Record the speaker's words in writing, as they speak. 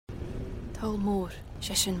Talmor,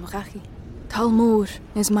 Shishin Magachi. Talmor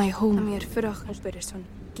is my home.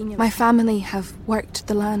 My family have worked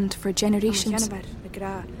the land for generations.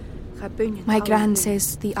 My gran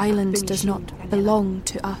says the island does not belong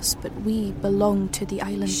to us, but we belong to the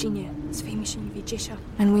island.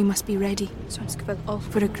 And we must be ready,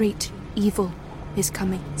 for a great evil is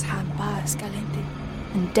coming,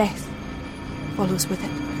 and death follows with it.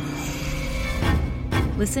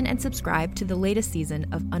 Listen and subscribe to the latest season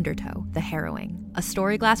of Undertow, The Harrowing, a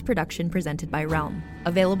Storyglass production presented by Realm,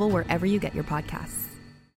 available wherever you get your podcasts.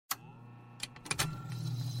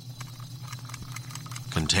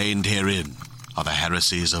 Contained herein are the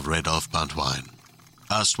heresies of Radolf Buntwine,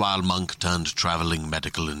 erstwhile monk turned traveling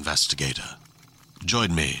medical investigator.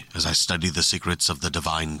 Join me as I study the secrets of the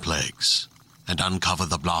divine plagues and uncover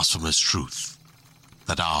the blasphemous truth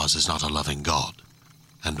that ours is not a loving God,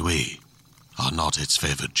 and we are not its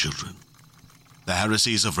favored children. The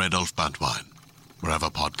heresies of Radolf Buntwine, wherever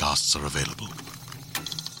podcasts are available.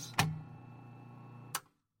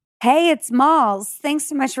 Hey, it's Malls. Thanks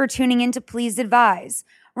so much for tuning in to Please Advise.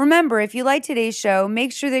 Remember, if you like today's show,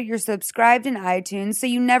 make sure that you're subscribed in iTunes so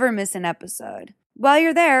you never miss an episode. While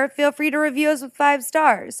you're there, feel free to review us with 5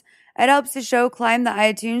 stars. It helps the show climb the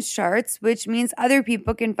iTunes charts, which means other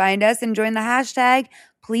people can find us and join the hashtag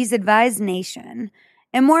PleaseAdviseNation.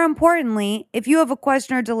 And more importantly, if you have a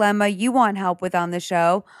question or dilemma you want help with on the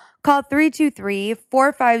show, call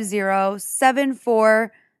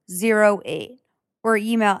 323-450-7408 or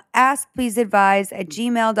email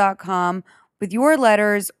askpleaseadvise@gmail.com with your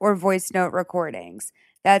letters or voice note recordings.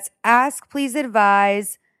 That's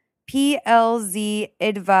askpleaseadvise,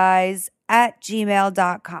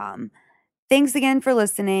 plzadvise@gmail.com. Thanks again for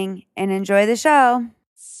listening and enjoy the show.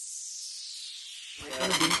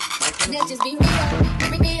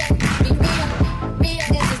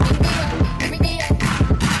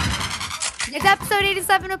 It's episode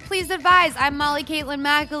 87 of Please Advise. I'm Molly Caitlin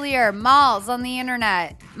McAleer. Malls on the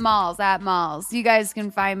internet. Malls at Malls. You guys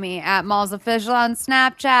can find me at Malls Official on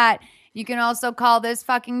Snapchat. You can also call this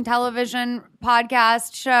fucking television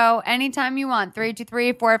podcast show anytime you want.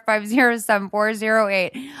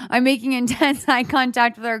 323-450-7408. I'm making intense eye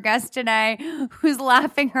contact with our guest today, who's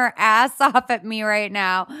laughing her ass off at me right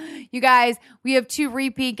now. You guys, we have 2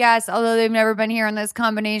 repeat guests, although they've never been here in this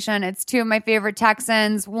combination. It's 2 of my favorite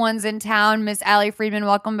Texans. One's in town, Miss Allie Friedman.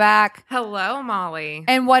 Welcome back. Hello, Molly.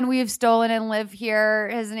 And one we've stolen and live here.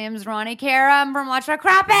 His name's Ronnie Karam from Watch What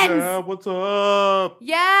Crappens. Yeah, what's up?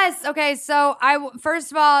 Yes. Okay. So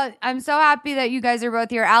first of all, I'm so happy that you guys are both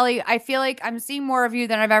here. Allie, I feel like I'm seeing more of you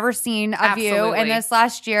than I've ever seen of you in this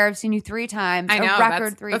last year. I've seen you 3 times. I know. A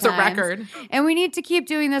record 3 times. That's a record. And we need to keep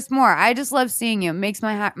doing this more. I just love seeing you. It makes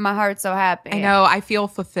my heart so happy. I know. I feel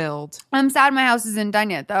fulfilled. I'm sad my house isn't done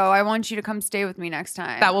yet, though. I want you to come stay with me next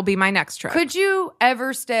time. That will be my next trip. Could you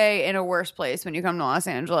ever stay in a worse place when you come to Los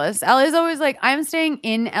Angeles? Allie's always like, I'm staying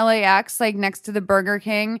in LAX, like next to the Burger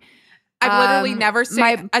King. I've literally never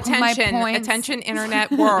stayed. Attention,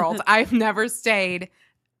 internet world. I've never stayed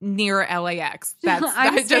near LAX.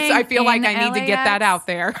 I feel like I need to get that out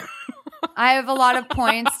there. I have a lot of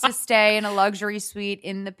points to stay in a luxury suite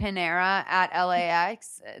in the Panera at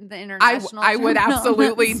LAX, the international. I would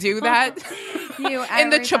absolutely do that.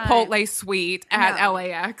 In the Chipotle time. Suite at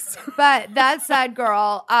LAX. But that said,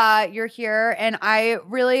 girl, you're here, and I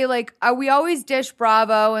really like. We always dish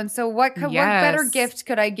Bravo, and so what better gift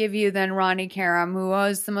could I give you than Ronnie Karam, who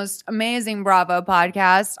hosts the most amazing Bravo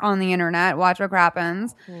podcast on the internet? Watch What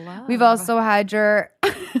Crappens. We've also had your.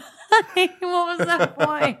 What was that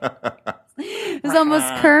point? It was almost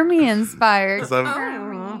Kermie inspired.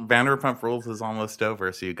 Vanderpump Rules is almost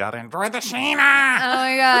over, so you gotta enjoy the Sheena. Oh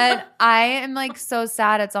my god, I am like so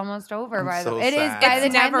sad it's almost over. By the way, it is.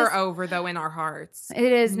 It's never over though in our hearts.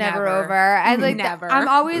 It is never over. I like. Never. I'm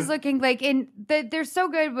always looking like they're so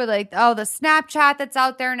good with like the Snapchat that's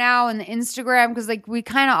out there now and the Instagram because like we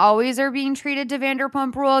kind of always are being treated to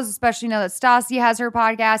Vanderpump Rules, especially now that Stassi has her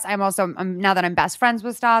podcast. Now that I'm best friends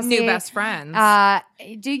with Stassi. New best friends.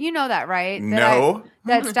 Do you know that, right? No.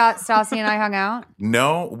 That Stassi and I hung out?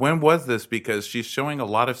 No. When was this? Because she's showing a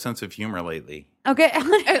lot of sense of humor lately. Okay.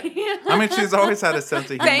 I mean, she's always had a sense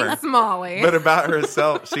of humor. Thanks, Molly. But about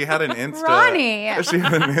herself, she had an Insta. Ronnie. She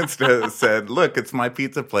had an Insta that said, "Look, it's my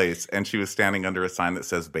pizza place," and she was standing under a sign that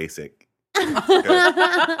says "Basic."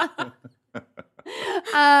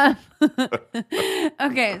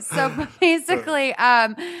 Okay, so basically,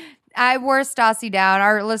 I wore Stassi down.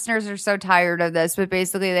 Our listeners are so tired of this, but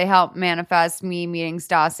basically they helped manifest me meeting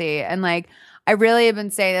Stassi. And like, I really have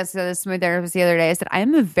been saying this to the smooth therapist the other day. I said, I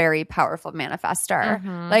am a very powerful manifester.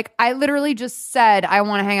 Mm-hmm. Like, I literally just said, I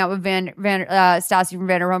want to hang out with Stassi from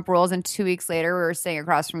Vanderpump Rules, and 2 weeks later, we were sitting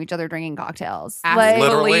across from each other drinking cocktails. Like,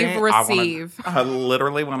 believe, receive. I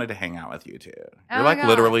literally wanted to hang out with you too. You're like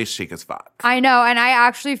literally chic as fuck. I know. And I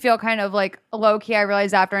actually feel kind of like low-key, I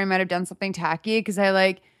realized after I might have done something tacky because I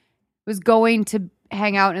like was going to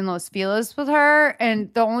hang out in Los Feliz with her,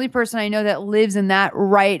 and the only person I know that lives in that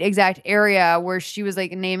right exact area where she was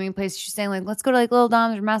like naming places, she's saying like, let's go to like Little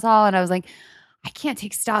Dom's or Mess Hall, and I was like, I can't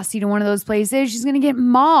take Stassi to one of those places. She's gonna get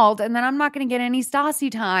mauled, and then I'm not gonna get any Stassi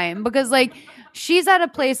time because like she's at a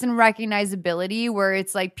place in recognizability where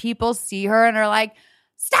it's like people see her and are like,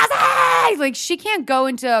 Stassi! Like, she can't go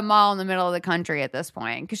into a mall in the middle of the country at this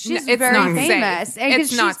point because she's very famous. And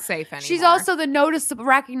it's not safe anymore. She's also the noticeable,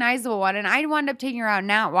 recognizable one. And I wound up taking her out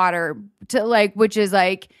in Atwater, to like, which is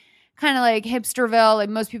like kind of like Hipsterville. Like,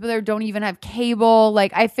 most people there don't even have cable.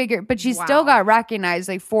 Like, I figured, but she still got recognized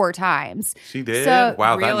like 4 times. She did? So,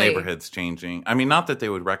 wow, really? That neighborhood's changing. I mean, not that they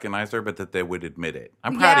would recognize her, but that they would admit it.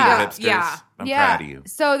 I'm proud of you, hipsters. Yeah. I'm proud of you.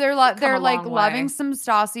 So they're like loving some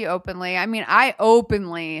Stassi openly. I mean, I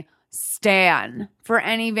openly stan for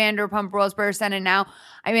any Vanderpump Rules person. And now,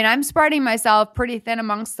 I mean, I'm spreading myself pretty thin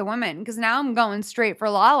amongst the women because now I'm going straight for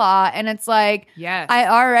Lala. And it's like, yes.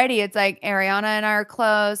 It's like Ariana and I are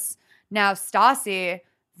close. Now Stassi,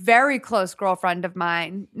 very close girlfriend of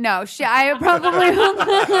mine. No, I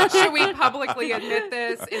probably Should we publicly admit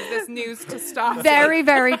this? Is this news to Stassi? Very,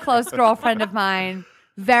 very close girlfriend of mine.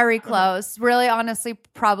 Very close. Really, honestly,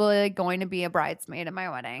 probably going to be a bridesmaid at my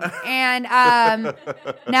wedding. And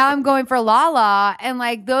now I'm going for Lala. And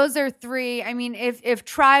like, those are 3. I mean, if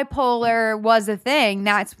tripolar was a thing,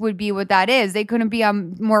 that would be what that is. They couldn't be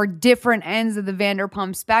on more different ends of the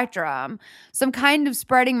Vanderpump spectrum. So I'm kind of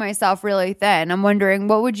spreading myself really thin. I'm wondering,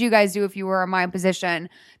 what would you guys do if you were in my position?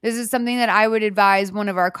 This is something that I would advise one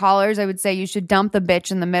of our callers. I would say you should dump the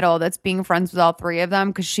bitch in the middle that's being friends with all 3 of them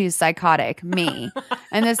because she's psychotic. Me.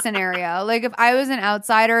 In this scenario. Like, if I was an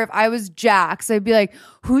outsider, if I was Jax, I'd be like,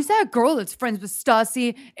 who's that girl that's friends with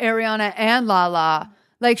Stassi, Ariana, and Lala?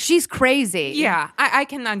 Like, she's crazy. Yeah, I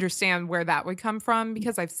can understand where that would come from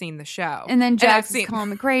because I've seen the show. And then Jax is calling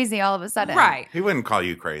me crazy all of a sudden. Right. He wouldn't call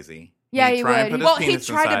you crazy. Yeah, he would. Well, he'd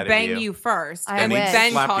try to bang you first and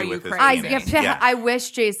then call you crazy. I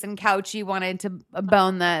wish Jason Couchy wanted to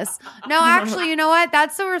bone this. No, actually, you know what?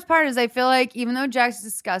 That's the worst part is I feel like even though Jax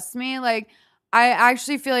disgusts me, like, I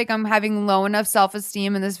actually feel like I'm having low enough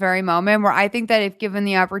self-esteem in this very moment where I think that if given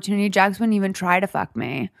the opportunity, Jax wouldn't even try to fuck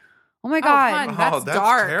me. Oh my God. Hun, that's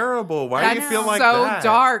dark. Terrible. Why do you feel like so that? So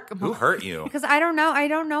dark. Who hurt you? Because I don't know. I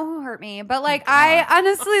don't know who hurt me. But like, I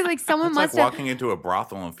honestly, like, someone it's must like have. walking into a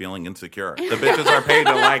brothel and feeling insecure. The bitches are paid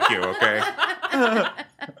to like you, okay?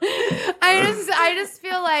 I just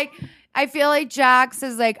feel like Jax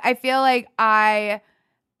is like, I feel like I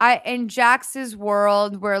in Jax's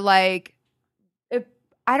world where like,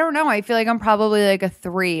 I don't know. I feel like I'm probably like a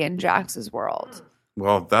 3 in Jax's world.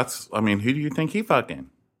 Well, who do you think he fucking?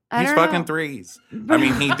 He's fucking 3s. I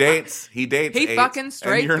mean, he dates. He fucking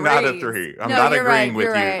straight. And you're 3s. Not a 3. I'm not agreeing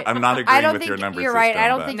with you. I'm not agreeing with your numbers. You're right. I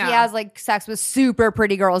don't think he has like sex with super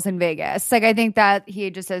pretty girls in Vegas. Like, I think that he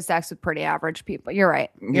just has sex with pretty average people. You're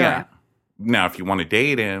right. You're right. Now, if you want to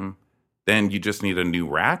date him, then you just need a new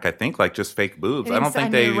rack, I think, like just fake boobs. I don't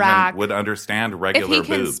think they even would understand regular boobs.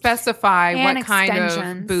 If he can specify and what kind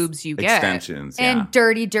of boobs you get. Extensions, and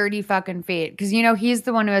dirty, dirty fucking feet. Because, you know, he's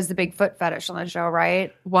the one who has the big foot fetish on the show,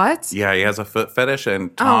 right? What? Yeah, he has a foot fetish.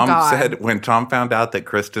 And Tom said, when Tom found out that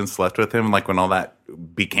Kristen slept with him, like when all that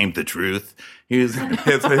became the truth, his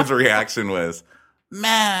reaction was,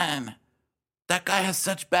 man, that guy has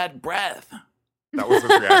such bad breath. That was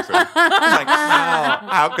his reaction. Like,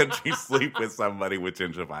 how could she sleep with somebody with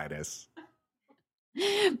gingivitis?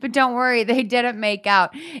 But don't worry, they didn't make out.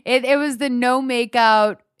 It was the no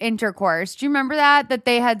makeout intercourse. Do you remember that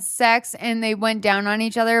they had sex and they went down on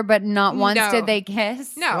each other, but not once did they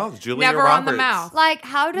kiss? No, Julia never Roberts. on the mouth. Like,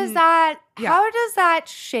 how does that? Yeah. How does that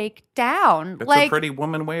shake down? It's like a pretty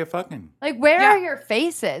woman way of fucking. Like, where are your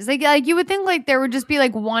faces? Like you would think like there would just be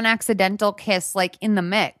like one accidental kiss like in the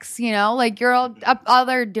mix, you know? Like you're all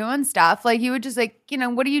there doing stuff. Like you would just like, you know,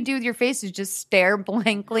 what do you do with your faces? Just stare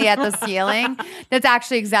blankly at the ceiling. That's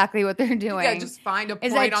actually exactly what they're doing. Yeah, just find a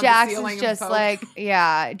point on Jax the ceiling. Is just like,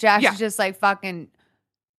 Jax is just like fucking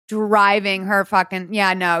driving her fucking no.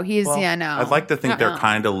 I'd like to think they're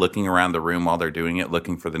kind of looking around the room while they're doing it,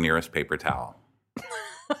 looking for the nearest paper towel.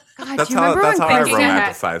 God, that's how I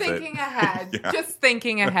romanticize it. Thinking ahead. Just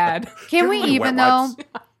thinking ahead. Can we even though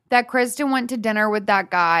that Kristen went to dinner with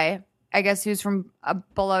that guy, I guess who's from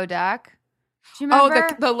Below Deck? Do you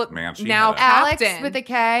remember? Now Alex Captain. with a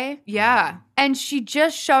K. Yeah. And she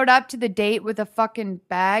just showed up to the date with a fucking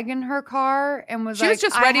bag in her car and was she was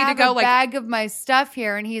just ready to go. A bag of my stuff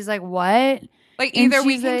here, and he's like, "What?" Like either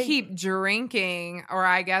we can keep drinking, or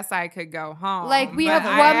I guess I could go home. Like we have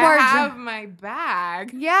one more. I have my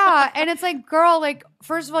bag. Yeah, and it's like, girl, like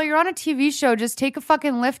first of all, you're on a TV show. Just take a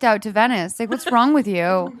fucking lift out to Venice. Like, what's wrong with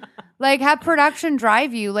you? Like, have production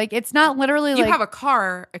drive you. Like, it's not literally you like have a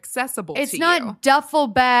car accessible. It's to not you. duffel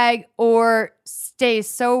bag or stay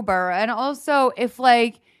sober. And also, if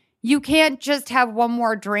like you can't just have one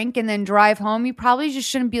more drink and then drive home, you probably just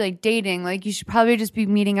shouldn't be like dating. Like, you should probably just be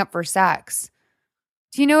meeting up for sex.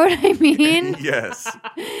 Do you know what I mean? Yes.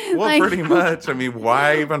 Well, like, pretty much. I mean,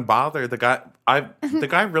 why even bother? The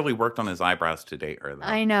guy really worked on his eyebrows to date her, though.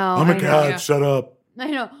 I know. Oh my God, shut up. I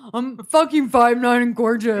know. I'm fucking 5'9" and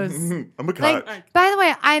gorgeous. I'm a cat. Like, by the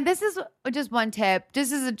way, this is just one tip.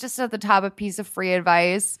 This is just at the top a piece of free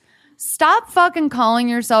advice. Stop fucking calling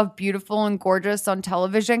yourself beautiful and gorgeous on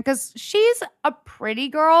television, because she's a pretty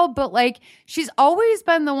girl, but like she's always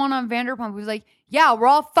been the one on Vanderpump who's like, yeah, we're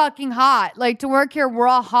all fucking hot. Like, to work here, we're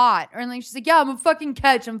all hot. Or like she's like, yeah, I'm a fucking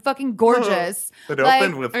catch. I'm fucking gorgeous. It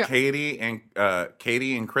opened with Katie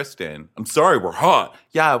and Kristen. I'm sorry, we're hot.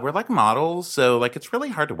 Yeah, we're like models, so like it's really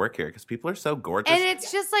hard to work here because people are so gorgeous. And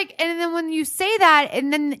it's just like, and then when you say that,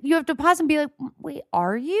 and then you have to pause and be like, wait,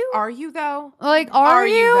 are you? Are you though? Like, are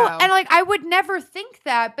you? And like, I would never think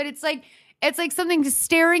that, but it's like something just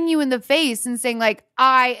staring you in the face and saying like,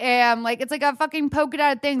 I am, like, it's like a fucking polka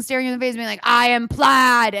dot thing staring you in the face and being like, I am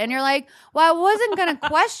plaid. And you're like, well, I wasn't going to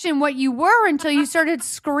question what you were until you started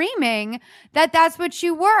screaming that that's what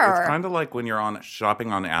you were. It's kind of like when you're on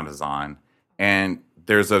shopping on Amazon and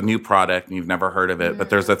there's a new product and you've never heard of it, but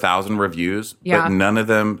there's 1,000 reviews, but none of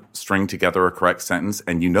them string together a correct sentence,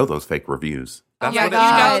 and you know those fake reviews. That's what it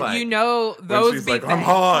sounds like. You know those. When she's like, I'm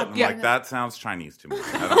hot. I'm like, that sounds Chinese to me.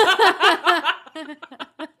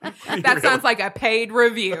 That sounds like a paid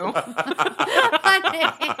review.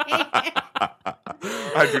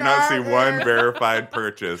 I do not see one verified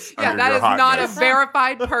purchase. Yeah, that is not a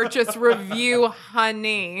verified purchase review,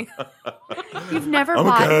 honey. You've never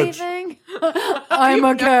bought anything? I'm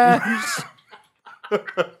a catch.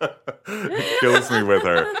 It kills me with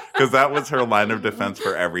her because that was her line of defense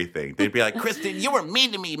for everything. They'd be like, Kristen, you were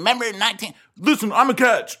mean to me. Remember 19? Listen, I'm a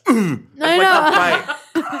catch. I know. Fight.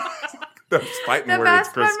 That's fighting the words,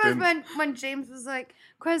 best Kristen. one was when James was like,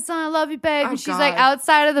 Kristen, I love you, babe. And she's God. like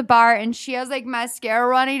outside of the bar and she has like mascara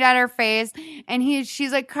running down her face and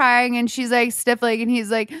she's like crying and she's like sniffling and he's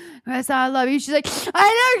like, Kristen, I love you. She's like,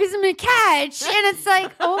 I know because I'm a catch. And it's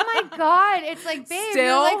like, oh my God. It's like, babe,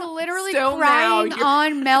 you're like literally crying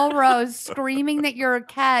on Melrose, screaming that you're a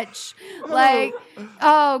catch. Like,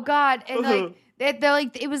 oh God. And like, they're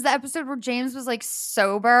like, it was the episode where James was like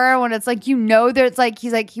sober when it's like, you know, that it's like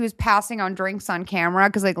he was passing on drinks on camera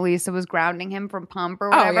because like Lisa was grounding him from Pump or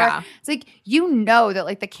whatever. Oh, yeah. It's like, you know, that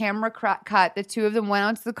like the camera cut, the two of them went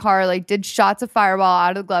out to the car, like did shots of Fireball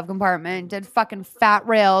out of the glove compartment, did fucking fat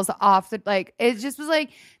rails off the, like, it just was like,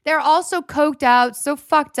 they're all so coked out, so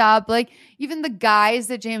fucked up. Like, even the guys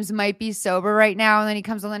that James might be sober right now, and then he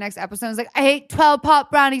comes on the next episode and is like, I ate 12 pop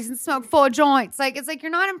brownies and smoked 4 joints. Like, it's like, you're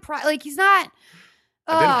not impressed. Like, he's not.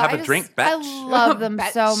 I didn't have a drink, bitch. I love them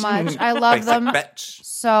so much. I love them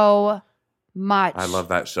so much. I love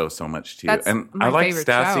that show so much, too. That's and my I like favorite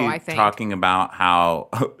show, I Stassi think. talking about how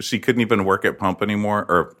she couldn't even work at Pump anymore,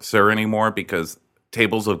 or Sir anymore, because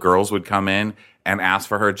tables of girls would come in and ask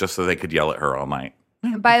for her just so they could yell at her all night.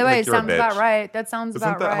 By the way, Like, it sounds about right. That sounds Isn't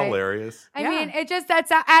about right. that hilarious? I mean, it just,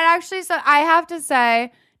 actually, so I have to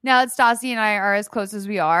say, now that Stassi and I are as close as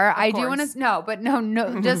we are, I do want to,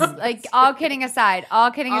 no, just like all kidding aside,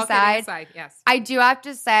 yes. I do have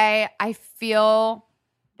to say, I feel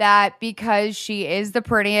that because she is the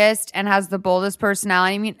prettiest and has the boldest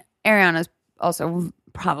personality, I mean, Ariana's also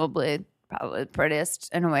probably the prettiest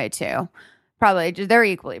in a way too. Probably, they're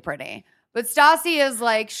equally pretty. But Stassi is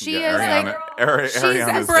like,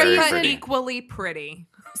 Ariana's very pretty. Equally pretty.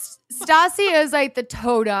 Stassi is like the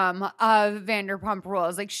totem of Vanderpump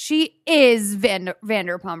Rules. Like, she is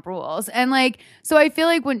Vanderpump Rules. And like, so I feel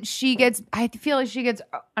like I feel like she gets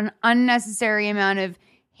an unnecessary amount of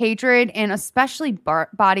hatred and especially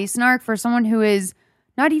body snark for someone who is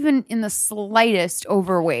not even in the slightest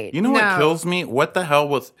overweight. You know what kills me? What the hell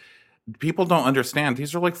was... People don't understand.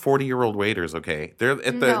 These are like 40-year-old waiters, okay? They're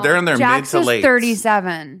in their Jax mid to late. is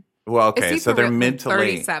 37. Well, okay, so they're mid to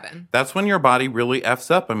 37. late. That's when your body really F's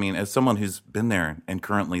up. I mean, as someone who's been there and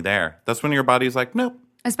currently there, that's when your body's like, nope.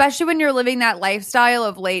 Especially when you're living that lifestyle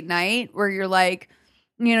of late night where you're like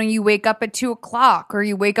you wake up at 2:00 or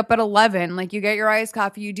you wake up at 11, like you get your iced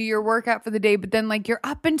coffee, you do your workout for the day, but then like you're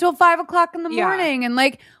up until 5:00 in the morning, and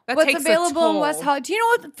like that what's available in West Hollywood? Do you know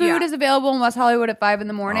what food is available in West Hollywood at 5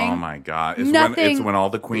 a.m? Oh my God! It's when all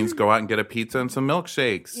the queens go out and get a pizza and some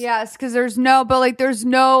milkshakes. Yes, because there's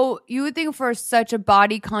no. You would think for such a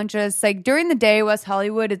body conscious, like during the day, West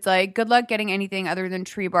Hollywood, it's like good luck getting anything other than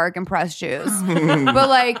tree bark and pressed juice, but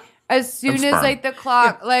like. As soon as like the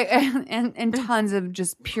clock, like and tons of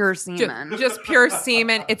just pure semen, just pure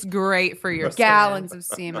semen. It's great for your gallons skin. of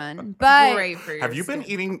semen. But great for your have you been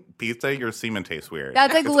eating pizza? Your semen tastes weird.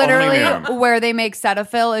 That's like literally where they make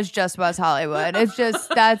Cetaphil is just West Hollywood. It's just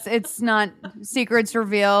it's not secrets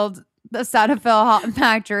revealed. The Cetaphil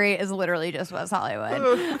factory is literally just West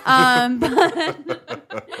Hollywood.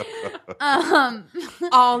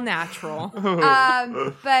 All natural.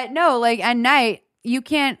 But no, like at night. You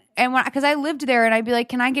can't, and because I lived there, and I'd be like,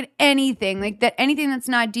 "Can I get anything like that? Anything that's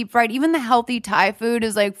not deep fried? Even the healthy Thai food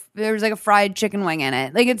is like there's like a fried chicken wing in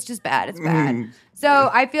it. Like it's just bad. It's bad.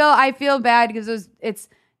 So I feel bad because it's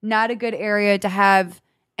not a good area to have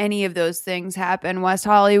any of those things happen. West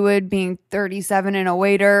Hollywood being 37 and a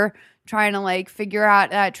waiter, trying to like figure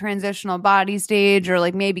out that transitional body stage, or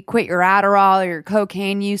like maybe quit your Adderall or your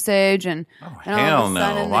cocaine usage, and hell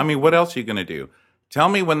no. I mean, what else are you gonna do? Tell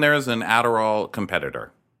me when there's an Adderall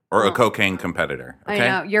competitor or a cocaine competitor. Okay?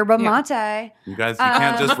 I know. Yerba mate. You guys, you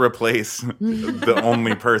can't just replace the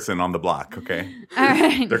only person on the block, okay? All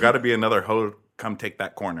right. There got to be another hoe come take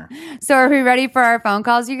that corner. So are we ready for our phone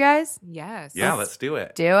calls, you guys? Yes. Yeah, let's do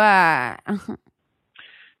it. Do it. Hi,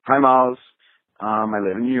 Miles. I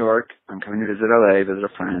live in New York. I'm coming to visit LA, visit a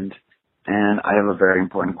friend. And I have a very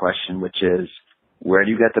important question, which is, where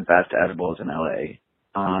do you get the best edibles in LA?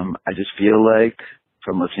 I just feel like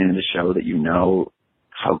from listening to the show that you know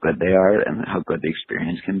how good they are and how good the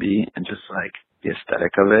experience can be and just like the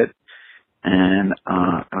aesthetic of it. And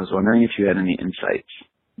I was wondering if you had any insights,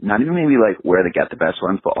 not even maybe like where to get the best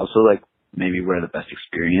ones, but also like maybe where the best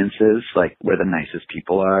experience is, like where the nicest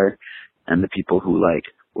people are and the people who like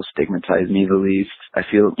will stigmatize me the least. I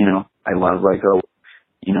feel, I love like a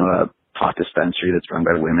pot dispensary that's run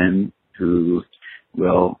by women who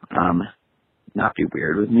will not be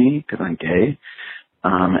weird with me because I'm gay.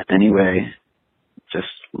 Anyway, just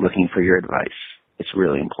looking for your advice. It's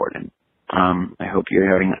really important. I hope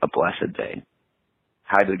you're having a blessed day.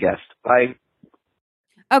 Hi to the guest. Bye.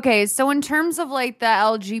 Okay, so in terms of like the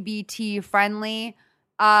LGBT friendly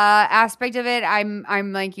aspect of it,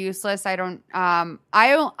 I'm like useless. I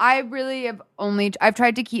really have I've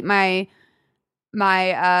tried to keep my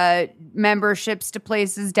memberships to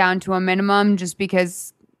places down to a minimum just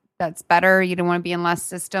because that's better. You don't want to be in less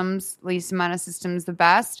systems. Least amount of systems, the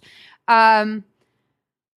best.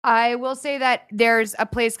 I will say that there's a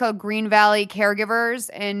place called Green Valley Caregivers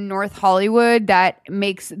in North Hollywood that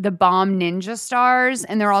makes the bomb Ninja Stars,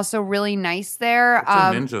 and they're also really nice there.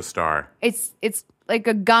 What's a Ninja Star? It's like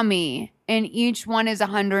a gummy, and each one is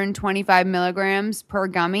 125 milligrams per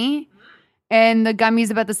gummy, and the gummy's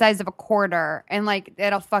about the size of a quarter, and like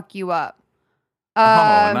it'll fuck you up.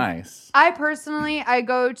 Nice. I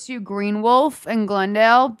go to Green Wolf in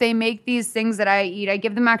Glendale. They make these things that I eat. I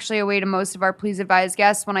give them actually away to most of our Please Advise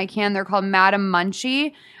guests when I can. They're called Madam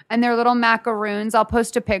Munchie, and they're little macaroons. I'll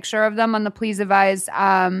post a picture of them on the Please Advise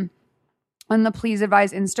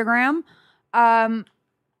Instagram.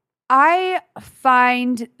 I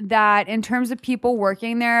find that in terms of people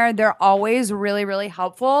working there, they're always really, really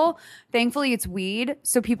helpful. Thankfully, it's weed,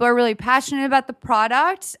 so people are really passionate about the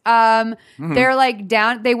product. They're like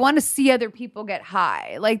down. They want to see other people get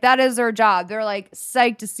high. Like that is their job. They're like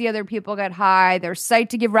psyched to see other people get high. They're psyched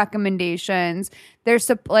to give recommendations. They're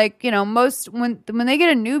like, most when they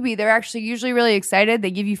get a newbie, they're actually usually really excited.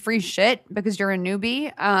 They give you free shit because you're a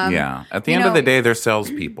newbie. Yeah. At the end of the day, they're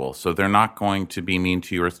salespeople, so they're not going to be mean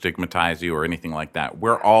to you or stigmatize you or anything like that.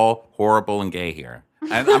 We're all horrible and gay here.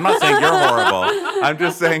 And I'm not saying you're horrible. I'm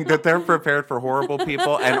just saying that they're prepared for horrible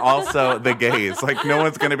people and also the gays. Like, no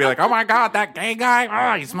one's going to be like, oh, my God, that gay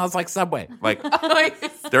guy, oh, he smells like Subway. Like,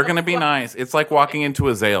 they're going to be nice. It's like walking into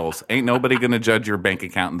a Zales. Ain't nobody going to judge your bank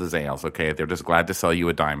account in the Zales, okay? They're just glad to sell you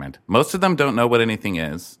a diamond. Most of them don't know what anything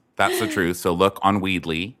is. That's the truth. So look on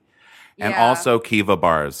Weedly. And also Kiva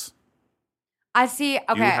bars. I see.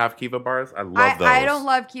 Okay. Do you have Kiva bars? I love those. I don't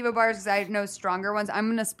love Kiva bars because I know stronger ones. I'm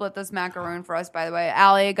going to split this macaroon for us, by the way.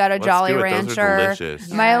 Allie got a Jolly Rancher. Those are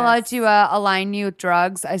delicious. Am I allowed to align you with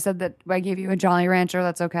drugs? I said that I gave you a Jolly Rancher.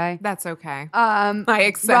 That's okay. That's okay. I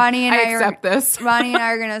accept this. Ronnie and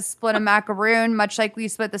I are going to split a macaroon, much like we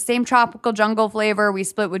split the same tropical jungle flavor we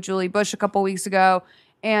split with Julie Bush a couple weeks ago.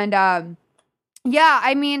 And I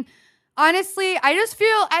mean, Honestly, I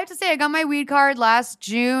have to say, I got my weed card last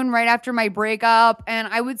June, right after my breakup. And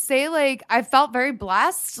I would say, like, I felt very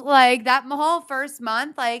blessed. Like, that whole first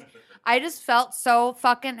month, like, I just felt so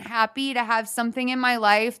fucking happy to have something in my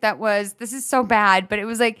life that was, this is so bad, but it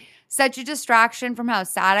was like such a distraction from how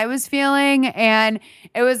sad I was feeling. And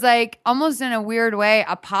it was like almost in a weird way,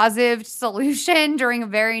 a positive solution during a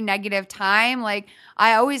very negative time. Like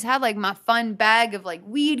I always had like my fun bag of like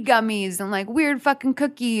weed gummies and like weird fucking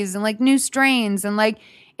cookies and like new strains. And like,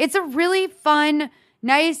 it's a really fun,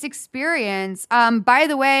 nice experience. By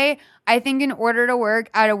the way, I think in order to work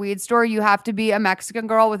at a weed store, you have to be a Mexican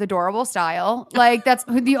girl with adorable style. Like that's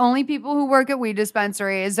the only people who work at weed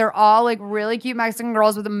dispensaries. They're all like really cute Mexican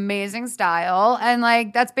girls with amazing style. And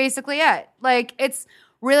like, that's basically it. Like, it's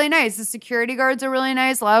really nice. The security guards are really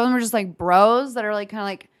nice. A lot of them are just like bros that are like kind of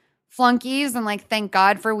like flunkies. And like, thank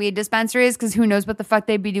God for weed dispensaries because who knows what the fuck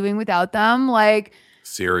they'd be doing without them. Like,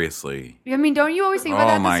 seriously. I mean, don't you always think about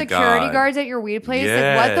that? The security guards at your weed place?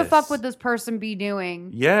 Yes. Like, what the fuck would this person be doing?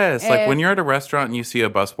 Yes. Like when you're at a restaurant and you see a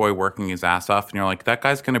busboy working his ass off and you're like, that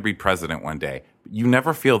guy's going to be president one day. You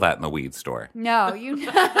never feel that in the weed store. No, you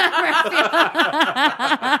never feel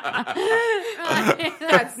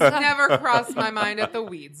That's never crossed my mind at the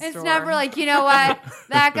weed store. It's never like, you know what?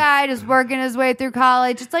 That guy just working his way through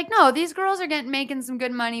college. It's like, no, these girls are making some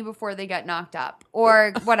good money before they get knocked up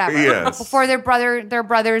or whatever. Yes. Before one of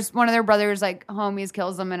their brothers, like homies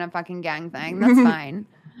kills them in a fucking gang thing. That's fine.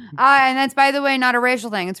 And that's, by the way, not a racial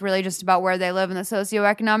thing. It's really just about where they live in the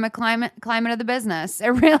socioeconomic climate of the business. It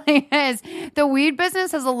really is. The weed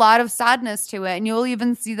business has a lot of sadness to it, and you'll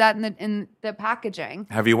even see that in the packaging.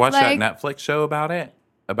 Have you watched that Netflix show about it?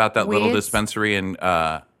 About that little dispensary in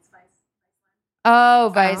Viceland.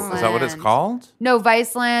 Is that what it's called? No,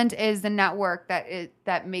 Viceland is the network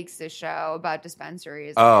that makes this show about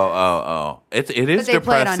dispensaries. It is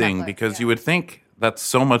depressing because you would think that's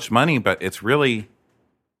so much money, but it's really,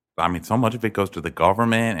 I mean, so much of it goes to the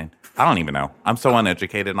government, and I don't even know. I'm so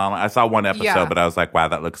uneducated on it. I saw one episode, but I was like, wow,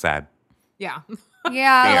 that looks sad. Yeah.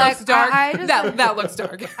 Yeah, that looks dark. That looks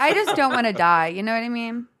dark. I just don't want to die. You know what I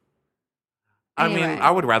mean? Anyway. I mean,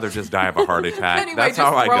 I would rather just die of a heart attack. Anyway, that's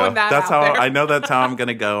how I go. That's how there. I know that's how I'm going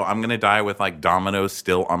to go. I'm going to die with like dominoes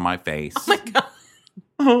still on my face. Oh my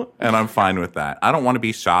God. And I'm fine with that. I don't want to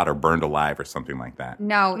be shot or burned alive or something like that.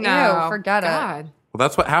 No, forget it. God. Well,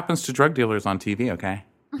 that's what happens to drug dealers on TV, okay?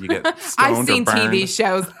 You get stoned I've seen or burned. TV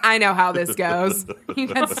shows. I know how this goes. You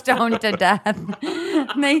get stoned to death.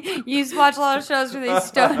 You used to watch a lot of shows where they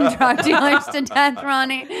stone drug dealers to death,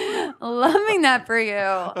 Ronnie. Loving that for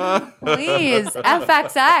you. Please,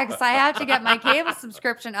 FXX. I have to get my cable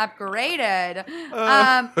subscription upgraded.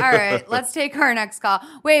 All right, let's take our next call.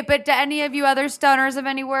 Wait, but do any of you other stoners have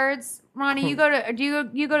any words? Ronnie, you go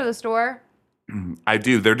to the store? I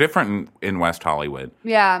do. They're different in West Hollywood.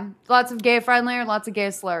 Yeah. Lots of gay friendly or lots of gay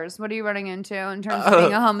slurs? What are you running into in terms of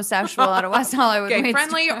being a homosexual out of West Hollywood? Gay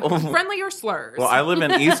friendly or slurs? Well, I live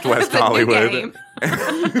in East West Hollywood.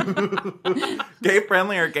 Gay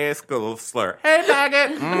friendly or gay school slur? Hey,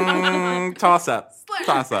 faggot. Toss up. Slur.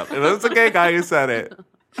 Toss up. It was a gay guy who said it.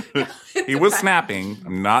 He was snapping.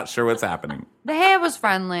 I'm not sure what's happening. The hair was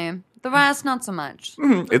friendly. The rest, not so much.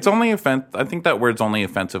 It's only offensive. I think that word's only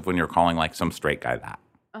offensive when you're calling like some straight guy that.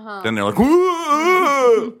 Then they're like,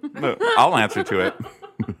 no, I'll answer to it.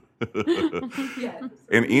 Yes.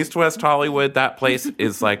 In East West Hollywood, that place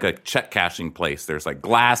is like a check cashing place. There's like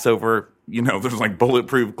glass over, there's like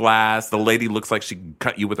bulletproof glass. The lady looks like she can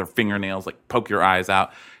cut you with her fingernails, like poke your eyes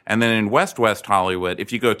out. And then in West Hollywood,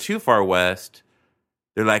 if you go too far west,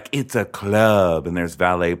 they're like, it's a club and there's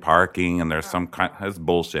valet parking and there's that's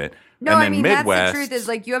bullshit. No, and then I mean, Midwest, that's the truth is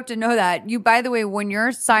like, you have to know that. By the way, when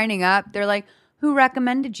you're signing up, they're like, who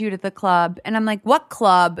recommended you to the club? And I'm like, what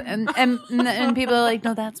club? And people are like,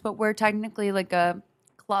 no, that's what we're technically like a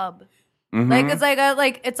club. Mm-hmm.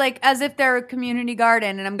 Like it's like as if they're a community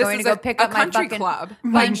garden, and I'm going to go pick up my country fucking club.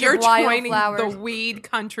 Like you're joining the weed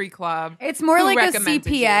country club. It's more like a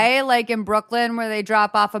CPA, like in Brooklyn, where they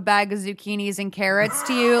drop off a bag of zucchinis and carrots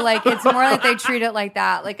to you. Like it's more like they treat it like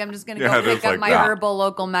that. Like I'm just going to go pick up my herbal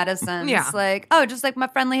local medicines. Yeah. Like just like my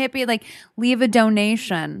friendly hippie. Like leave a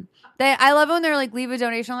donation. I love it when they're like leave a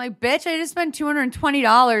donation. I'm like, bitch, I just spent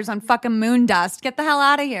 $220 on fucking moon dust. Get the hell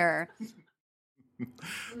out of here.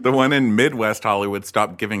 The one in Midwest Hollywood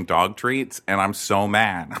stopped giving dog treats, and I'm so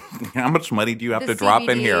mad. How much money do you have to drop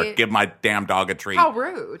in here? Give my damn dog a treat. How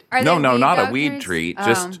rude. No, not a weed treat.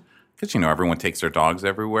 Just because, everyone takes their dogs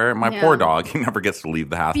everywhere. My poor dog, he never gets to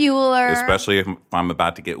leave the house. Bueller. Especially if I'm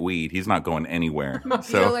about to get weed. He's not going anywhere.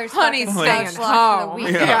 Bueller's honey's staying home.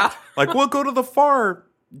 Yeah. Like, we'll go to the far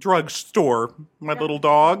drugstore, my little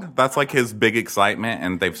dog. That's like his big excitement,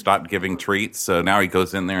 and they've stopped giving treats. So now he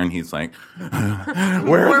goes in there and he's like,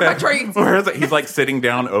 where are my treats? Where is it? He's like sitting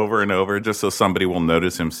down over and over just so somebody will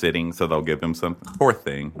notice him sitting, so they'll give him something. Poor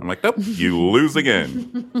thing. I'm like, nope, you lose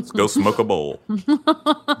again. Let's go smoke a bowl.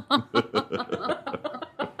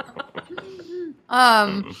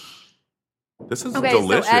 This is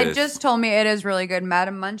delicious. So Ed just told me it is really good.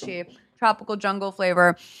 Madam Munchie, tropical jungle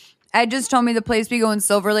flavor. Ed just told me the place we go in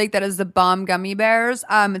Silver Lake that is the bomb gummy bears.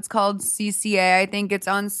 It's called CCA. I think it's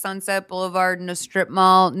on Sunset Boulevard in a strip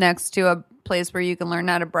mall next to a place where you can learn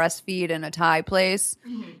how to breastfeed in a Thai place.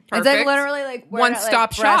 It's like literally like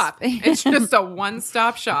one-stop shop. It's just a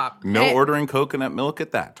one-stop shop. No ordering coconut milk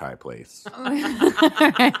at that Thai place. All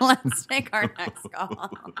right, let's take our next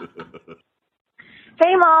call.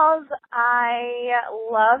 Hey, Malls. I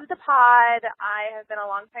love the pod. I have been a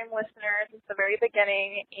longtime listener since the very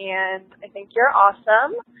beginning, and I think you're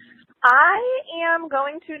awesome. I am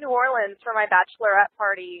going to New Orleans for my bachelorette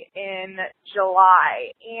party in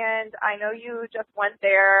July, and I know you just went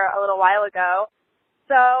there a little while ago,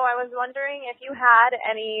 so I was wondering if you had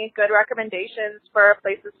any good recommendations for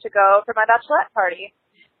places to go for my bachelorette party.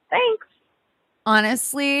 Thanks.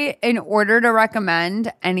 Honestly, in order to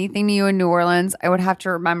recommend anything to you in New Orleans, I would have to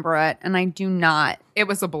remember it, and I do not. It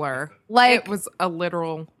was a blur. Like, it was a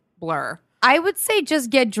literal blur. I would say just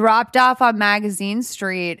get dropped off on Magazine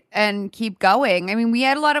Street and keep going. I mean, we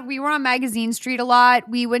were on Magazine Street a lot.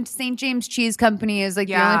 We went to St. James Cheese Company is like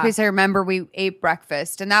the only place I remember we ate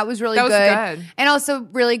breakfast, and that was really good. And also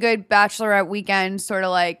really good bachelorette weekend, sort of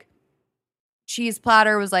like cheese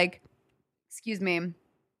platter was like, excuse me,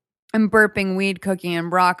 I'm burping weed, cookie, and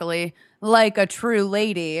broccoli like a true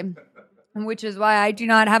lady, which is why I do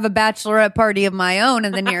not have a bachelorette party of my own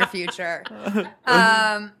in the near future.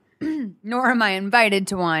 Nor am I invited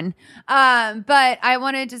to one. But I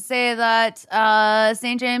wanted to say that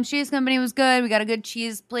St. James Cheese Company was good. We got a good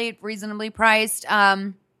cheese plate, reasonably priced.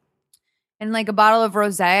 And like a bottle of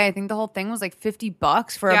rosé. I think the whole thing was like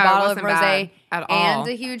 $50 for a bottle of rosé and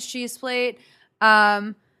a huge cheese plate.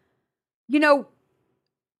 You know,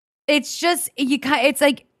 it's just it's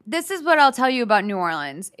like, this is what I'll tell you about New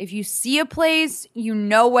Orleans. If you see a place, you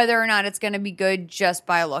know whether or not it's going to be good just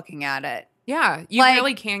by looking at it. Yeah, you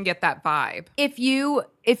really can get that vibe. If you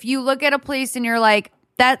look at a place and you're like,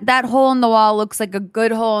 that hole in the wall looks like a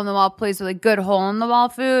good hole in the wall place with a good hole in the wall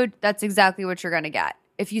food, that's exactly what you're going to get.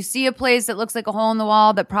 If you see a place that looks like a hole in the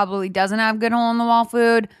wall that probably doesn't have good hole in the wall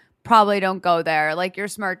food, probably don't go there. Like, you're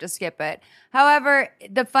smart to skip it. However,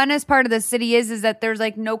 the funnest part of the city is that there's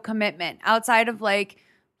like no commitment outside of like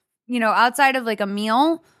a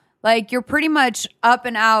meal. Like, you're pretty much up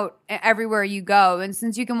and out everywhere you go. And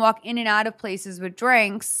since you can walk in and out of places with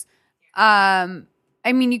drinks, I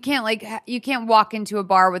mean, you can't walk into a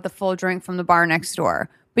bar with a full drink from the bar next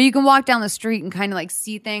door. But you can walk down the street and kind of like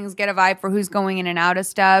see things, get a vibe for who's going in and out of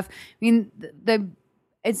stuff. I mean,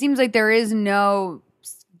 it seems like there is no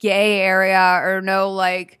gay area or no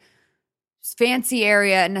like fancy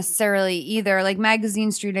area necessarily either. Like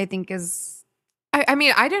Magazine Street, I think is. I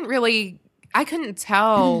mean, I couldn't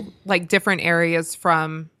tell like different areas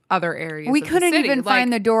from other areas. We couldn't even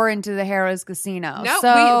find the door into the Harrah's Casino. No,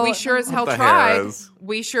 so, we sure as hell tried.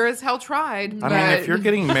 We sure as hell tried. I mean, if you're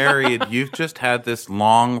getting married, you've just had this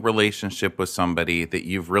long relationship with somebody that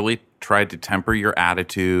you've really tried to temper your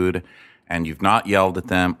attitude, and you've not yelled at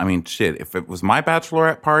them. I mean, shit, if it was my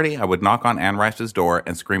bachelorette party, I would knock on Anne Rice's door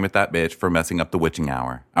and scream at that bitch for messing up the witching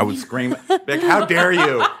hour. I would scream, like, how dare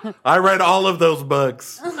you? I read all of those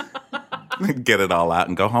books. Get it all out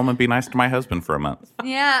and go home and be nice to my husband for a month.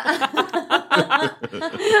 Yeah.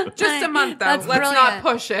 Just a month, though. Let's not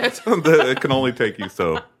push it. It can only take you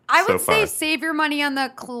so I would say save your money on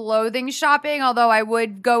the clothing shopping, although I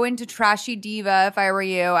would go into Trashy Diva if I were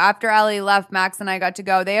you. After Ellie left, Max and I got to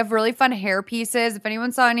go. They have really fun hair pieces. If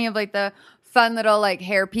anyone saw any of like the fun little like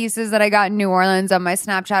hair pieces that I got in New Orleans on my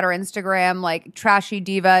Snapchat or Instagram, like Trashy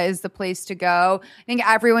Diva is the place to go. I think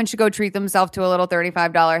everyone should go treat themselves to a little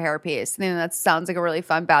 $35 hair piece. I think that sounds like a really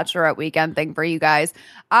fun bachelorette weekend thing for you guys.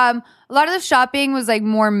 A lot of the shopping was like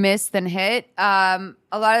more miss than hit. A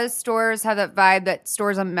lot of the stores have that vibe that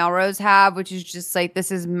stores on Melrose have, which is just like,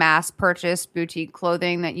 this is mass purchase boutique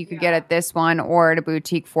clothing that you could get at this one or at a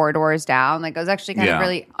boutique 4 doors down. Like, I was actually kind of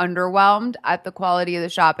really underwhelmed at the quality of the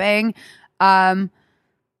shopping. But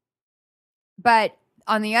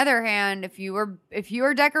on the other hand, if you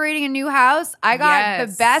were decorating a new house, I got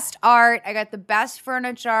the best art, I got the best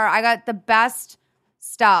furniture, I got the best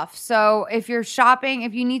stuff. So if you're shopping,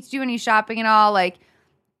 if you need to do any shopping at all, like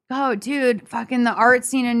Oh, dude, fucking the art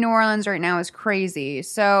scene in New Orleans right now is crazy.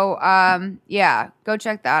 So, yeah, go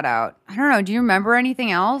check that out. I don't know. Do you remember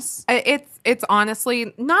anything else? It's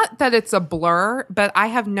honestly not that it's a blur, but I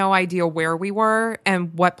have no idea where we were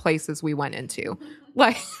and what places we went into.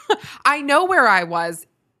 Like, I know where I was,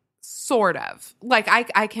 sort of. Like,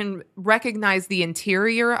 I can recognize the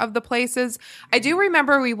interior of the places. I do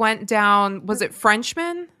remember we went down, was it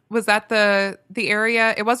Frenchman? Was that the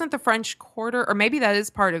area? It wasn't the French Quarter, or maybe that is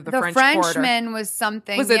part of the French Quarter. The Frenchman was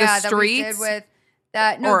something. Was it a street? That we did with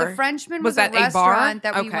that. No, the Frenchman was a restaurant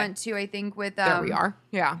that we went to. I think with. There we are.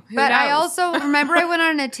 Yeah, but I also remember I went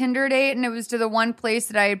on a Tinder date, and it was to the one place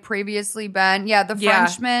that I had previously been. Yeah, the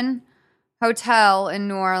Frenchman Hotel in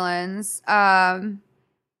New Orleans.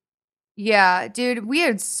 Yeah, dude, we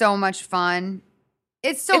had so much fun.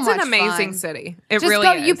 It's much fun. It's an amazing city. It really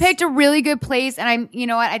is. You picked a really good place, and you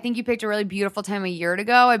know what? I think you picked a really beautiful time a year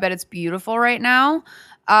ago. I bet it's beautiful right now.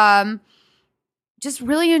 Just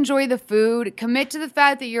really enjoy the food. Commit to the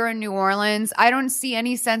fact that you're in New Orleans. I don't see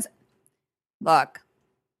any sense. Look,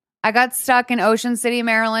 I got stuck in Ocean City,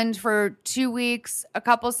 Maryland for 2 weeks a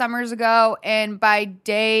couple summers ago, and by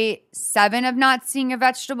day 7 of not seeing a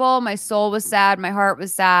vegetable, my soul was sad. My heart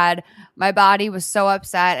was sad. My body was so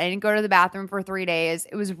upset. I didn't go to the bathroom for 3 days.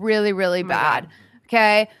 It was really, really bad.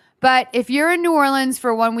 Okay? But if you're in New Orleans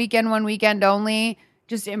for one weekend only,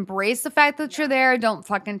 just embrace the fact that you're there. Don't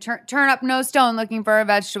fucking turn up no stone looking for a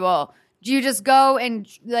vegetable. You just go and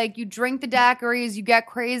you drink the daiquiris, you get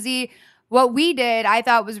crazy. What we did, I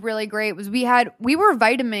thought was really great, was we were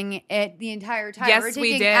vitaming it the entire time. Yes, we were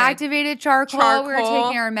taking did. Activated charcoal. We were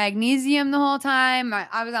taking our magnesium the whole time.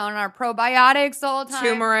 I was on our probiotics the whole time.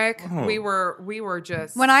 Turmeric. Oh. We were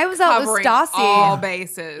just when I was out with Stassi, all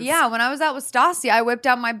bases. Yeah, when I was out with Stassi, I whipped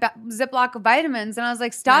out my Ziploc of vitamins, and I was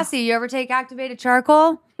like, Stassi, you ever take activated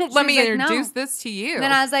charcoal? Let me introduce this to you. And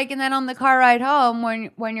then I was like, and then on the car ride home,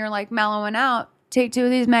 when you're like mellowing out, take 2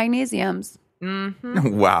 of these magnesiums.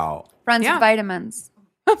 Mm-hmm. Wow. Friends with vitamins.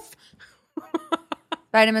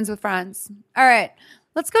 Vitamins with friends. All right.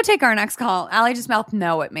 Let's go take our next call. Allie just mouthed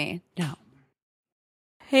no at me. No.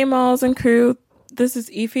 Hey, Malls and crew. This is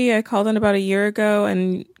Ify. I called in about a year ago,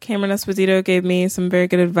 and Cameron Esposito gave me some very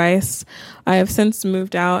good advice. I have since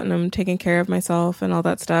moved out, and I'm taking care of myself and all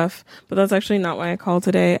that stuff. But that's actually not why I called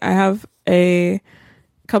today. I have a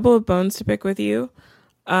couple of bones to pick with you.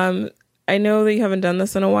 I know that you haven't done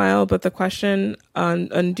this in a while, but the question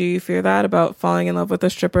on do you fear that about falling in love with a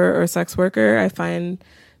stripper or sex worker, I find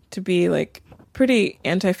to be pretty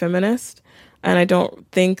anti-feminist. And I don't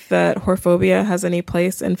think that whorephobia has any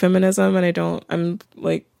place in feminism. And I'm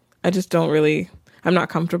not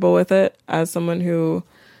comfortable with it as someone who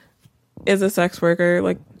is a sex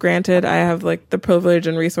worker. Granted, I have the privilege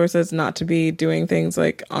and resources not to be doing things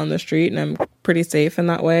on the street, and I'm pretty safe in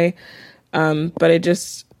that way. But I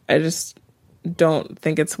just don't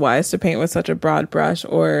think it's wise to paint with such a broad brush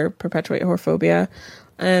or perpetuate whorephobia.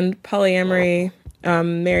 And polyamory,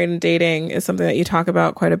 married and dating, is something that you talk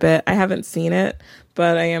about quite a bit. I haven't seen it,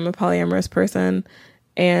 but I am a polyamorous person,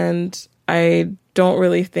 and I don't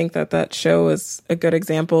really think that show is a good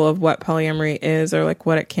example of what polyamory is or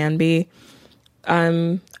what it can be.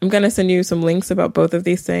 I'm going to send you some links about both of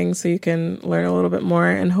these things so you can learn a little bit more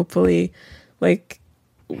and hopefully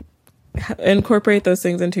incorporate those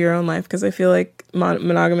things into your own life, because I feel like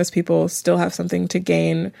monogamous people still have something to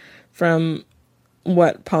gain from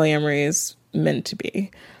what polyamory is meant to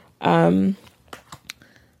be. What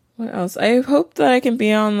else? I hope that I can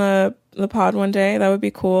be on the pod one day. That would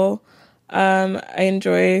be cool. I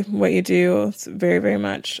enjoy what you do very, very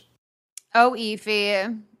much. Oh,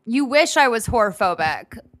 Ify, you wish I was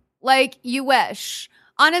whorephobic. You wish.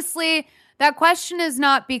 Honestly, that question is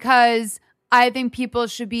not because I think people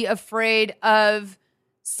should be afraid of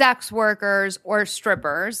sex workers or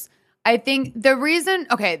strippers. I think the reason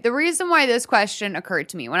why this question occurred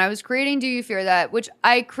to me when I was creating Do You Fear That, which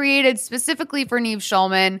I created specifically for Nev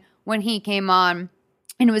Schulman when he came on,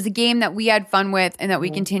 and it was a game that we had fun with and that we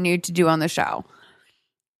continued to do on the show.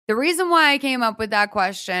 The reason why I came up with that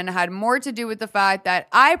question had more to do with the fact that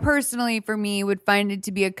I personally, for me, would find it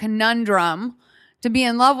to be a conundrum to be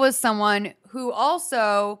in love with someone who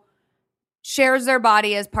also shares their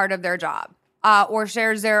body as part of their job, or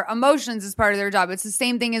shares their emotions as part of their job. It's the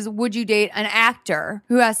same thing as would you date an actor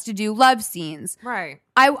who has to do love scenes? Right.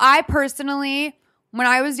 I personally, when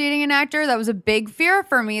I was dating an actor, that was a big fear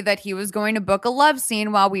for me that he was going to book a love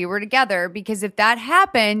scene while we were together, because if that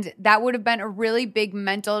happened, that would have been a really big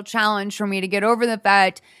mental challenge for me to get over the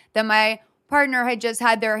fact that my partner had just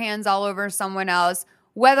had their hands all over someone else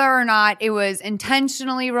whether or not it was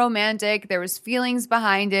intentionally romantic, there was feelings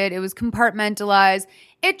behind it, it was compartmentalized.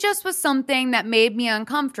 It just was something that made me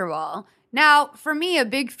uncomfortable. Now, for me, a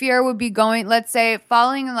big fear would be let's say,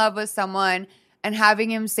 falling in love with someone and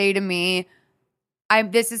having him say to me,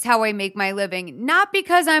 this is how I make my living. Not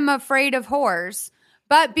because I'm afraid of whores,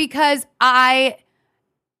 but because I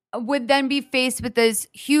would then be faced with this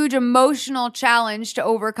huge emotional challenge to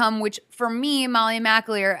overcome, which for me, Molly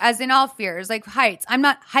McAleer, as in all fears, like heights, I'm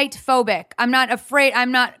not height phobic. I'm not afraid.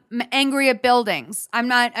 I'm not angry at buildings.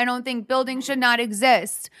 I don't think buildings should not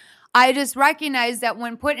exist. I just recognize that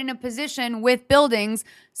when put in a position with buildings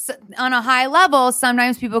on a high level,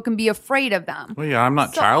 sometimes people can be afraid of them. Well, yeah, I'm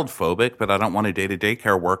not child phobic, but I don't want to date a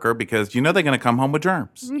daycare worker because they're going to come home with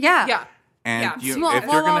germs. Yeah. Yeah. And if you're Now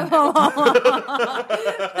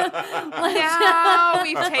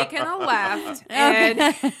we've taken a left.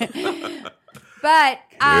 But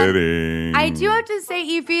I do have to say,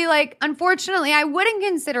 Ify, like, unfortunately, I wouldn't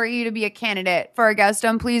consider you to be a candidate for a guest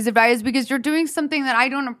on Please Advise because you're doing something that I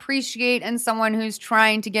don't appreciate in someone who's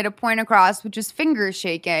trying to get a point across, which is finger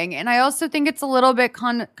shaking. And I also think it's a little bit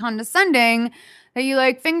condescending that you,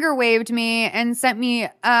 like, finger waved me and sent me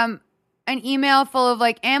an email full of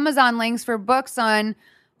like Amazon links for books on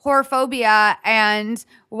whorephobia and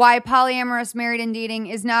why polyamorous married and dating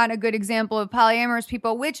is not a good example of polyamorous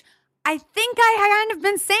people, which I think I kind of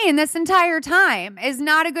been saying this entire time is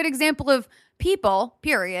not a good example of people,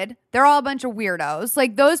 period. They're all a bunch of weirdos.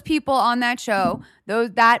 Like those people on that show,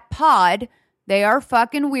 that pod, they are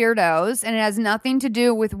fucking weirdos, and it has nothing to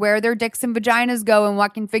do with where their dicks and vaginas go and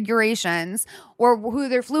what configurations or who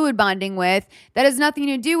they're fluid bonding with. That has nothing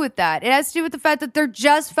to do with that. It has to do with the fact that they're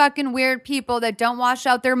just fucking weird people that don't wash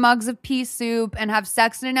out their mugs of pea soup and have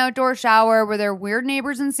sex in an outdoor shower where their weird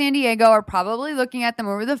neighbors in San Diego are probably looking at them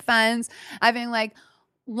over the fence, having like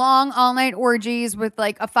long all-night orgies with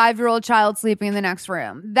like a 5-year-old child sleeping in the next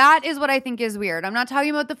room. That is what I think is weird. I'm not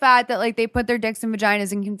talking about the fact that like they put their dicks and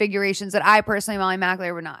vaginas in configurations that I personally, Molly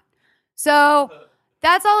McAleer, would not. So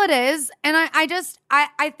that's all it is. And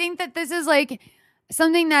I think that this is like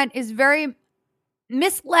something that is very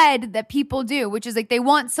misled that people do, which is like they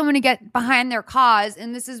want someone to get behind their cause.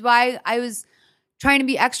 And this is why I was trying to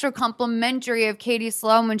be extra complimentary of Katie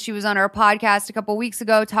Sloan when she was on our podcast a couple weeks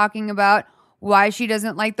ago talking about why she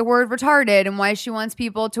doesn't like the word retarded and why she wants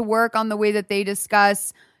people to work on the way that they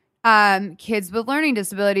discuss kids with learning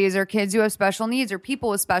disabilities or kids who have special needs or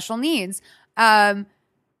people with special needs.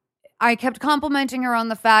 I kept complimenting her on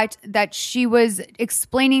the fact that she was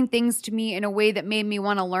explaining things to me in a way that made me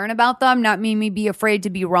want to learn about them, not made me be afraid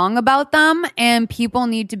to be wrong about them. And people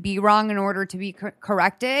need to be wrong in order to be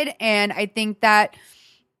corrected. And I think that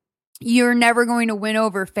you're never going to win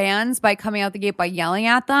over fans by coming out the gate by yelling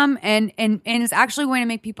at them. And it's actually going to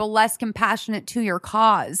make people less compassionate to your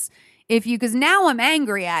cause. Because now I'm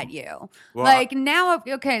angry at you. Well,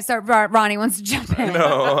 Ronnie wants to jump in.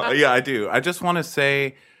 No, yeah, I do. I just want to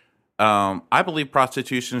say, I believe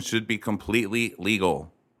prostitution should be completely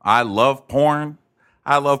legal. I love porn.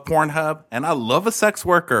 I love Pornhub. And I love a sex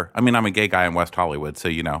worker. I mean, I'm a gay guy in West Hollywood, so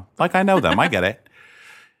I know them. I get it.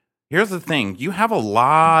 Here's the thing. You have a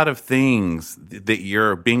lot of things that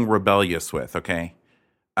you're being rebellious with, okay?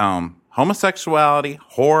 Homosexuality,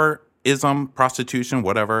 whoreism, prostitution,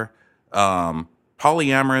 whatever,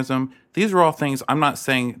 polyamorism. These are all things. I'm not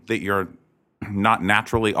saying that you're not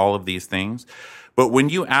naturally all of these things. But when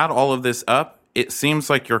you add all of this up, it seems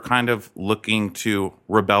like you're kind of looking to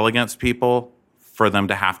rebel against people for them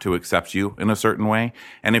to have to accept you in a certain way.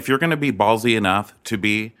 And if you're going to be ballsy enough to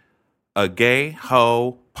be a gay,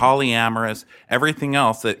 hoe, polyamorous, everything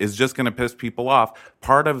else that is just going to piss people off,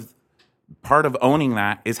 part of owning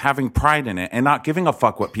that is having pride in it and not giving a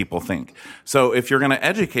fuck what people think. So if you're going to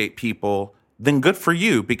educate people, then good for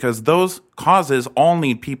you, because those causes all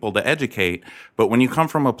need people to educate. But when you come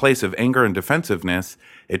from a place of anger and defensiveness,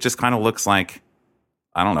 it just kind of looks like,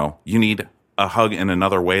 I don't know, you need a hug in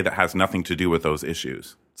another way that has nothing to do with those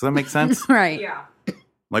issues. Does that make sense? Right. Yeah.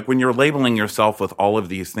 Like when you're labeling yourself with all of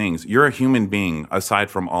these things, you're a human being aside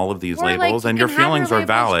from all of these labels, and your feelings are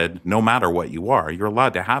valid no matter what you are. You're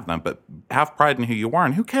allowed to have them, but have pride in who you are.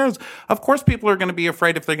 And who cares? Of course, people are going to be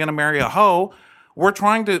afraid if they're going to marry a hoe. We're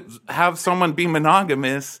trying to have someone be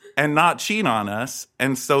monogamous and not cheat on us.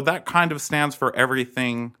 And so that kind of stands for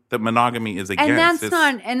everything that monogamy is against.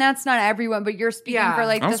 And that's not everyone, but you're speaking for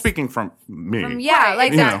like I'm speaking from me.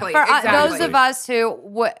 Exactly. Those of us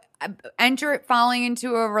who falling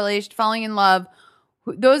in love,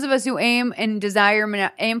 those of us who aim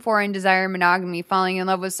for and desire monogamy, falling in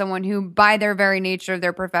love with someone who by their very nature of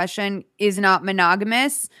their profession is not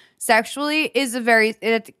monogamous, sexually is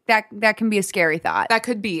that can be a scary thought. That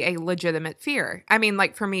could be a legitimate fear. I mean,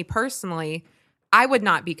 like for me personally, I would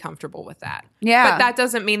not be comfortable with that. Yeah. But that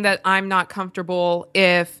doesn't mean that I'm not comfortable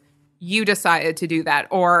if you decided to do that,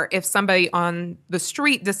 or if somebody on the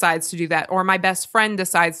street decides to do that, or my best friend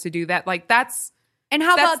decides to do that. Like that's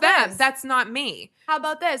about them. this? That's not me. How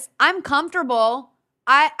about this? I'm comfortable.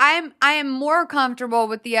 I am more comfortable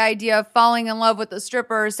with the idea of falling in love with a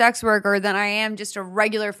stripper or sex worker than I am just a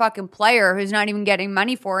regular fucking player who's not even getting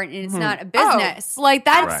money for it and it's not a business. Like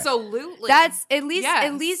that's absolutely. That's at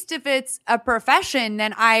least if it's a profession,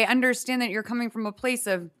 then I understand that you're coming from a place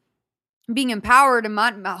of being empowered and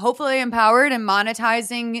hopefully empowered and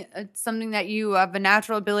monetizing something that you have a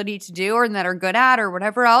natural ability to do or that are good at or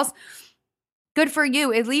whatever else. Good for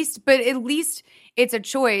you, at least it's a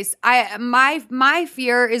choice. My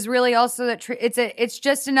fear is really also that it's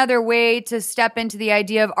just another way to step into the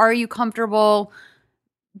idea of, are you comfortable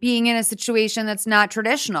being in a situation that's not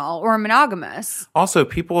traditional or monogamous? Also,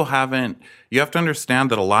 you have to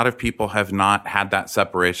understand that a lot of people have not had that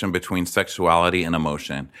separation between sexuality and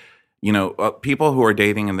emotion. You know, people who are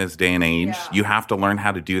dating in this day and age, you have to learn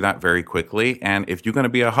how to do that very quickly. And if you're going to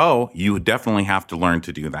be a hoe, you definitely have to learn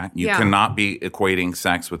to do that. You cannot be equating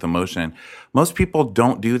sex with emotion. Most people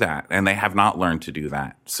don't do that, and they have not learned to do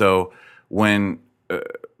that. So when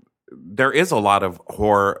there is a lot of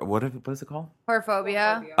horror, what is it called?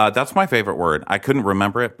 Whorephobia. That's my favorite word. I couldn't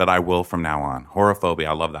remember it, but I will from now on. Whorephobia.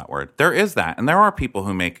 I love that word. There is that. And there are people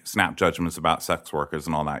who make snap judgments about sex workers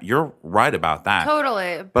and all that. You're right about that.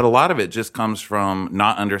 Totally. But a lot of it just comes from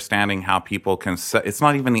not understanding how people can it's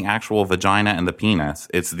not even the actual vagina and the penis.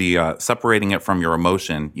 It's the separating it from your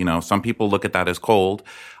emotion. You know, some people look at that as cold.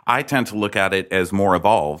 I tend to look at it as more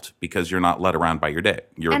evolved because you're not led around by your dick.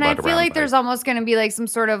 And I feel like there's almost going to be like some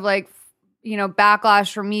sort of like, you know,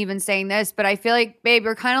 backlash from me even saying this, but I feel like, babe,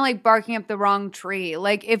 you're kind of like barking up the wrong tree.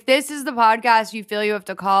 Like if this is the podcast you feel you have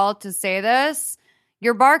to call to say this,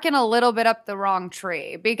 you're barking a little bit up the wrong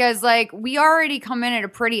tree because like we already come in at a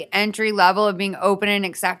pretty entry level of being open and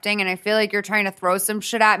accepting. And I feel like you're trying to throw some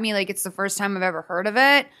shit at me like it's the first time I've ever heard of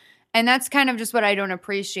it. And that's kind of just what I don't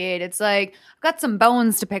appreciate. It's like, I've got some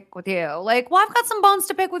bones to pick with you. Like, well, I've got some bones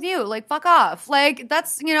to pick with you. Like, fuck off. Like,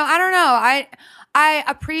 that's, you know, I don't know. I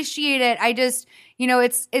appreciate it. I just, you know,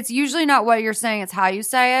 it's usually not what you're saying. It's how you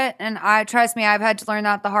say it. And trust me, I've had to learn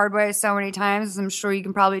that the hard way so many times. As I'm sure you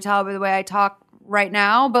can probably tell by the way I talk right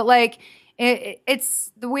now. But like,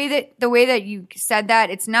 it's the way that you said that.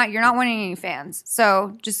 You're not winning any fans.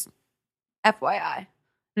 So just FYI.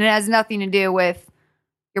 And it has nothing to do with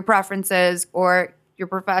your preferences or your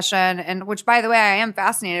profession, and which, by the way, I am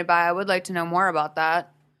fascinated by. I would like to know more about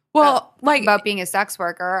that. Well, about being a sex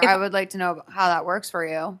worker, I would like to know how that works for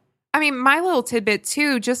you. I mean, my little tidbit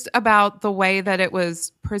too, just about the way that it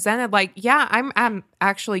was presented. Like, yeah, I'm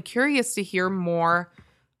actually curious to hear more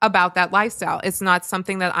about that lifestyle. It's not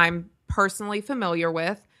something that I'm personally familiar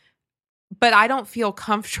with, but I don't feel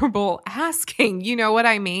comfortable asking. You know what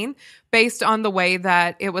I mean? Based on the way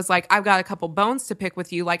that it was like, I've got a couple bones to pick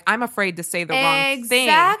with you. Like, I'm afraid to say the wrong thing.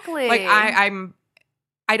 Exactly. Like,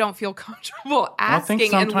 I don't feel comfortable asking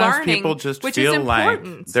and learning, I think sometimes people just feel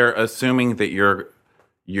like they're assuming that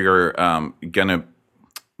you're gonna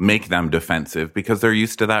make them defensive because they're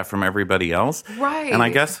used to that from everybody else. Right. And I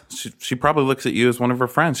guess she probably looks at you as one of her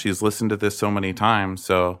friends. She's listened to this so many times.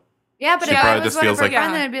 So yeah, but if I was one of her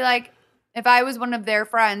friends, then it'd be like, if I was one of their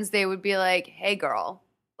friends, they would be like, hey, girl,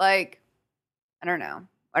 like, I don't know,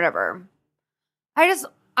 whatever.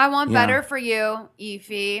 I want better for you,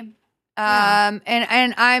 Ify.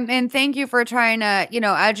 And thank you for trying to, you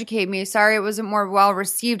know, educate me. Sorry it wasn't more well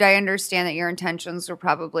received. I understand that your intentions were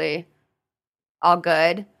probably all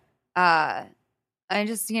good. I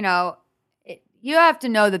just, you know, you have to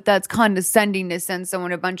know that that's condescending to send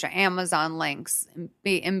someone a bunch of Amazon links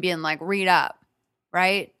and being like, read up.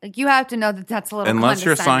 Right? Like, you have to know that that's a little unless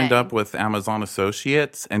you're signed up with Amazon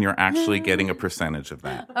Associates and you're actually getting a percentage of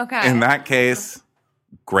that. Okay. In that case,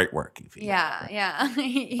 great work, Ify.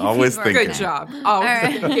 Yeah. Always thinking. Good job.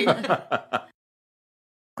 Always thinking.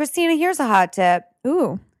 Christina, here's a hot tip.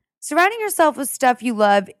 Ooh. Surrounding yourself with stuff you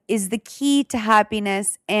love is the key to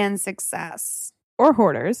happiness and success. Or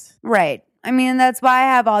hoarders. Right. I mean, that's why I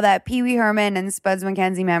have all that Pee Wee Herman and Spuds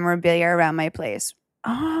MacKenzie memorabilia around my place.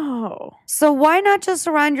 Oh. So why not just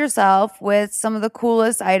surround yourself with some of the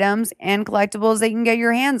coolest items and collectibles that you can get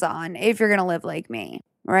your hands on if you're going to live like me,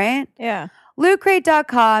 right? Yeah.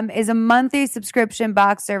 LootCrate.com is a monthly subscription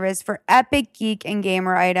box service for epic geek and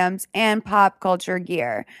gamer items and pop culture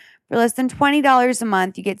gear. For less than $20 a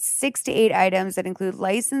month, you get 6 to 8 items that include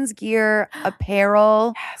licensed gear,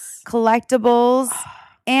 apparel, collectibles,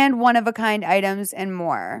 and one-of-a-kind items and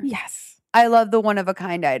more. Yes. I love the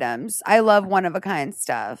one-of-a-kind items. I love one-of-a-kind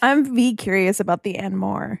stuff. I'm curious about the and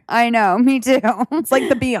more. I know, me too. It's like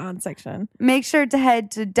the beyond section. Make sure to head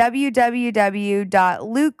to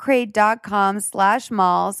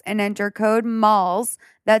www.lootcrate.com/malls and enter code MALLS,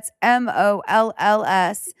 that's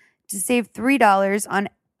MOLLS, to save $3 on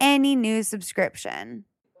any new subscription.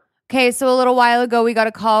 Okay, so a little while ago, we got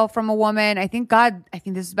a call from a woman. I think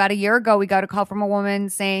this was about a year ago. We got a call from a woman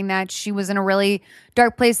saying that she was in a really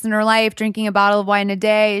dark place in her life, drinking a bottle of wine a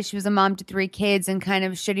day. She was a mom to 3 kids in kind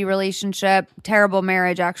of shitty relationship, terrible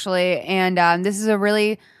marriage, actually. And this is a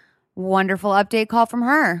really wonderful update call from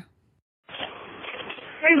her.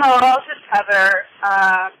 Hey, Mo, this is Heather.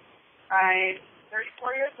 I'm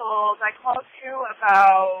 34 years old. I called you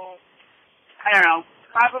about,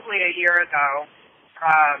 probably a year ago.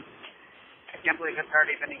 I can't believe it's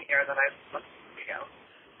already been a year that I've listened to you.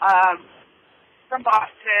 From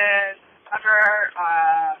Boston, under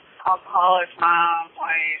alcoholic mom,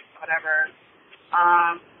 wife, whatever.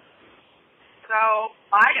 So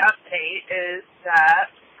my update is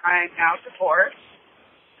that I'm now divorced.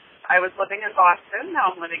 I was living in Boston,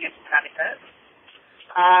 now I'm living in Connecticut.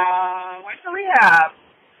 Went to rehab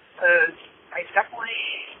because I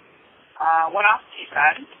definitely went off the deep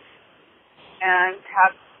end and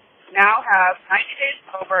have 90 days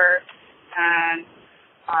sober. And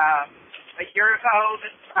a year ago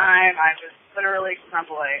this time, I was literally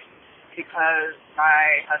crumbling because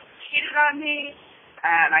my husband cheated on me,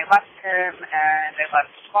 and I left him, and I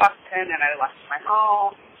left Boston, and I left my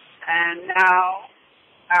home, and now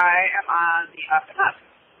I am on the up and up.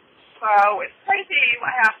 So it's crazy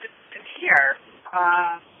what happened here.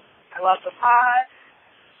 I love the pod.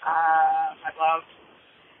 I love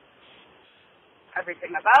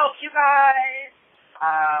everything about you guys.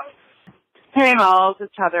 Hey, Malls,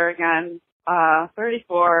 it's Heather again.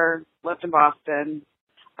 34, lived in Boston,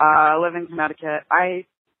 live in Connecticut. I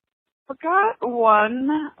forgot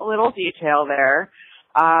one little detail there.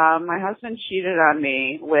 My husband cheated on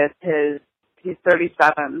me with he's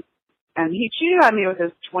 37, and he cheated on me with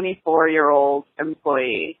his 24-year-old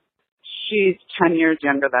employee. She's 10 years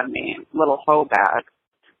younger than me, little hoe bag.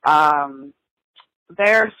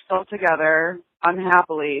 They're still together,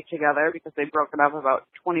 unhappily together, because they've broken up about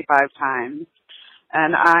 25 times,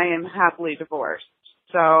 and I am happily divorced.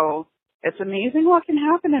 So it's amazing what can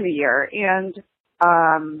happen in a year. And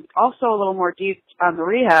also a little more deep on the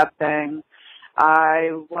rehab thing,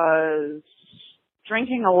 I was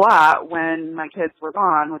drinking a lot when my kids were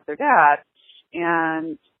gone with their dad,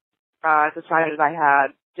 and decided I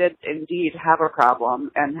did indeed have a problem,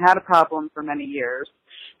 and had a problem for many years,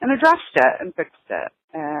 and addressed it and fixed it.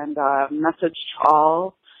 And message to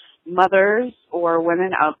all mothers or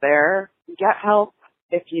women out there, get help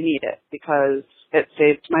if you need it, because it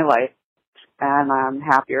saved my life, and I'm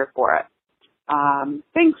happier for it.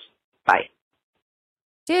 Thanks. Bye.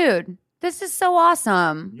 Dude, this is so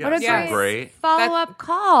awesome. Yeah, what a great follow-up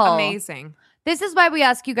call. Amazing. This is why we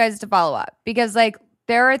ask you guys to follow up, because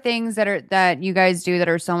there are things that you guys do that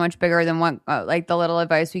are so much bigger than what the little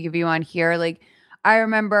advice we give you on here. I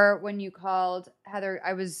remember when you called, Heather,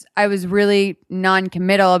 I was really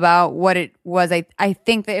non-committal about what it was. I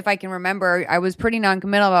think that if I can remember, I was pretty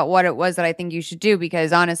non-committal about what it was that I think you should do,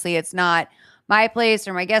 because honestly, it's not my place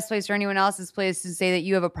or my guest place or anyone else's place to say that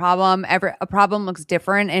you have a problem. A problem looks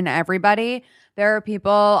different in everybody. There are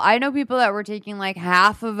I know people that were taking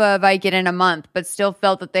half of a Vicodin a month, but still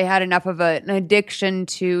felt that they had enough of an addiction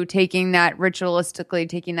to taking that ritualistically,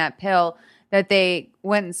 taking that pill, that they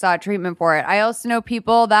went and sought treatment for it. I also know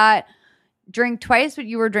people that drink twice what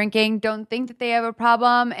you were drinking, don't think that they have a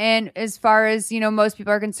problem. And as far as, most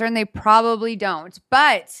people are concerned, they probably don't.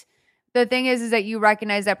 But the thing is that you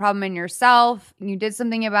recognize that problem in yourself, and you did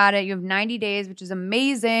something about it. You have 90 days, which is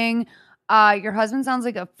amazing. Your husband sounds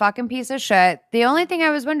like a fucking piece of shit. The only thing I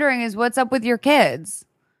was wondering is what's up with your kids?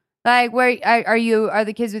 Where are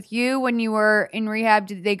the kids with you when you were in rehab?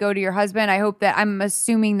 Did they go to your husband? I'm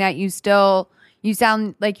assuming that you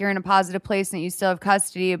sound like you're in a positive place and that you still have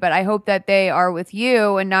custody, but I hope that they are with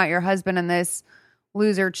you and not your husband and this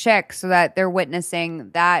loser chick, so that they're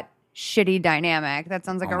witnessing that shitty dynamic. That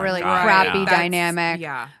sounds like a really crappy dynamic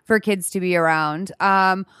for kids to be around.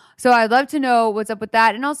 So I'd love to know what's up with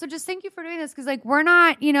that. And also just thank you for doing this, because we're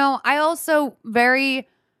not, I also very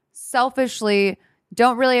selfishly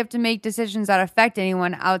don't really have to make decisions that affect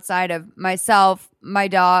anyone outside of myself, my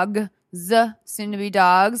dogs, soon to be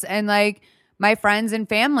dogs, and my friends and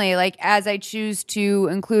family, as I choose to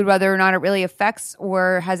include whether or not it really affects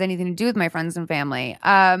or has anything to do with my friends and family.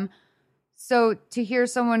 So to hear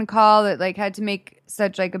someone call that like had to make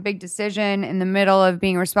such like a big decision in the middle of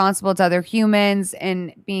being responsible to other humans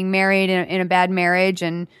and being married in a bad marriage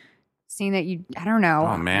and seeing that I don't know.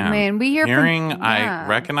 Oh man. I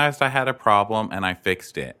recognized I had a problem and I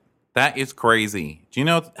fixed it. That is crazy. Do you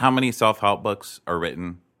know how many self-help books are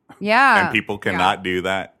written? Yeah. And people cannot do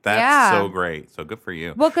that. That's so great. So good for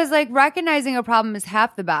you. Well, because like recognizing a problem is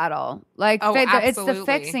half the battle. Like it's the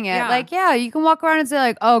fixing it. Yeah. Like, yeah, you can walk around and say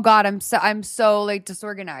like, oh God, I'm so like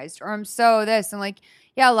disorganized, or I'm so this, and like,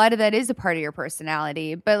 yeah, a lot of that is a part of your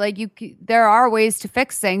personality. But like there are ways to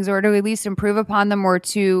fix things, or to at least improve upon them, or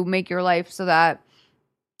to make your life so that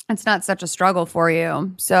it's not such a struggle for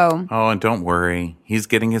you. So. Oh, and don't worry. He's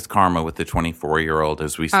getting his karma with the 24-year-old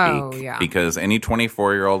as we speak. Oh, yeah. Because any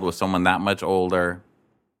 24-year-old with someone that much older,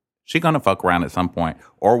 she's going to fuck around at some point,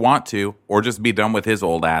 or want to, or just be done with his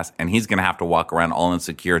old ass, and he's going to have to walk around all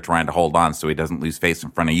insecure trying to hold on so he doesn't lose face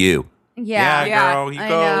in front of you. Yeah, girl, he I goes.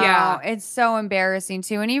 know. Yeah. It's so embarrassing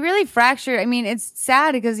too. And he really fractured. I mean, it's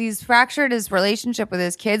sad because he's fractured his relationship with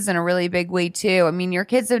his kids in a really big way too. I mean, your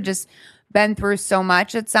kids have just been through so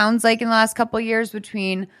much, it sounds like, in the last couple of years,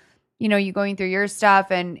 between, you know, you going through your stuff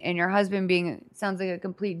and your husband being, sounds like a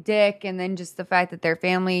complete dick, and then just the fact that their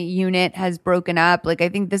family unit has broken up. Like, I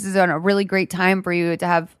think this is a really great time for you to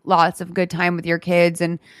have lots of good time with your kids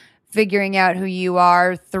and figuring out who you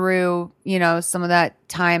are through, you know, some of that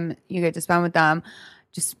time you get to spend with them.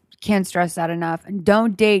 Just can't stress that enough. And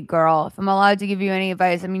don't date, girl. If I'm allowed to give you any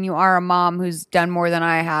advice, I mean, you are a mom who's done more than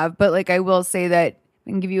I have, but like, I will say that I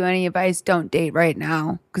can give you any advice, don't date right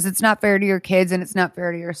now, because it's not fair to your kids and it's not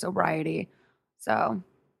fair to your sobriety. So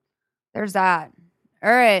there's that.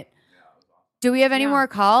 All right. Do we have any more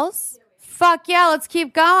calls? Fuck yeah, let's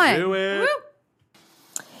keep going. Do it. Woo.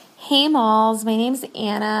 Hey, Malls. My name's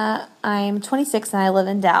Anna. I'm 26 and I live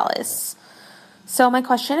in Dallas. So my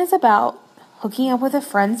question is about hooking up with a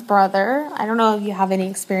friend's brother. I don't know if you have any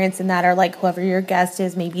experience in that, or like whoever your guest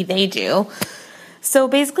is, maybe they do. So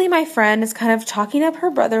basically my friend is kind of talking up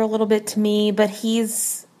her brother a little bit to me, but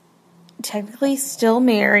he's technically still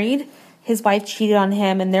married. His wife cheated on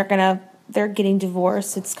him and they're getting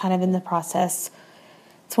divorced. It's kind of in the process.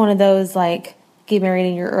 It's one of those like get married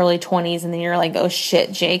in your early 20s and then you're like, oh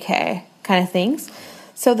shit, JK kind of things.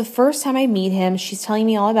 So the first time I meet him, she's telling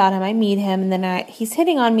me all about him. I meet him and then he's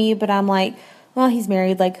hitting on me, but I'm like, well, he's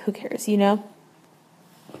married. Like, who cares, you know?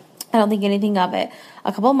 I don't think anything of it.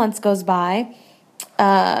 A couple of months goes by.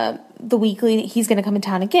 He's going to come in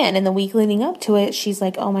town again. And the week leading up to it, she's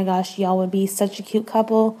like, oh my gosh, y'all would be such a cute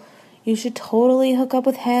couple. You should totally hook up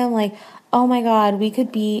with him. Like, oh my God, we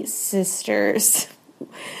could be sisters.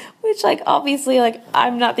 Which, like, obviously, like,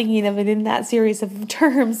 I'm not thinking of it in that series of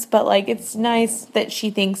terms, but, like, it's nice that she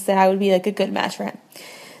thinks that I would be, like, a good match for him.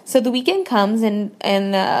 So the weekend comes, and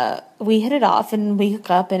we hit it off, and we hook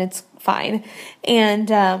up, and it's fine.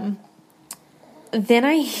 And then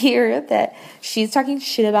I hear that she's talking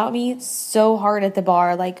shit about me so hard at the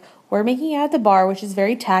bar. Like, we're making out at the bar, which is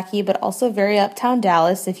very tacky, but also very uptown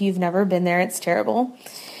Dallas. If you've never been there, it's terrible.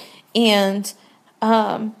 And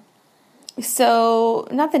so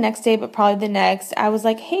not the next day, but probably the next, I was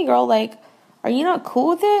like, hey girl, like, are you not cool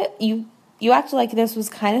with it? You acted like this was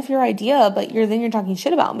kind of your idea, but you're talking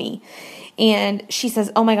shit about me. And she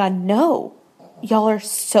says, oh my God, no, y'all are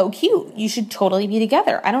so cute. You should totally be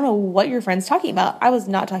together. I don't know what your friend's talking about. I was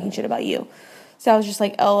not talking shit about you. So I was just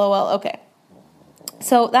like, LOL, okay.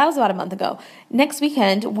 So that was about a month ago. Next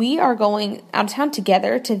weekend, we are going out of town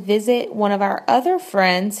together to visit one of our other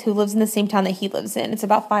friends who lives in the same town that he lives in. It's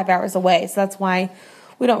about 5 hours away, so that's why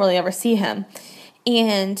we don't really ever see him.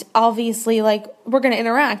 And obviously, like, we're going to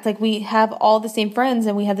interact. Like, we have all the same friends,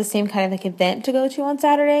 and we have the same kind of, like, event to go to on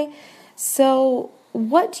Saturday. So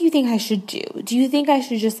what do you think I should do? Do you think I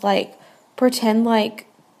should just, like, pretend like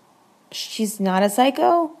she's not a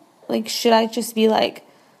psycho? Like, should I just be like,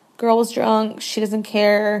 girl was drunk, she doesn't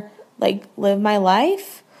care, like, live my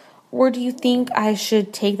life? Or do you think I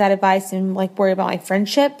should take that advice and, like, worry about my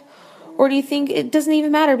friendship? Or do you think it doesn't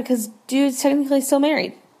even matter because dude's technically still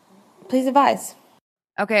married? Please advise.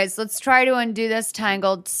 Okay, so let's try to undo this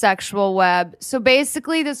tangled sexual web. So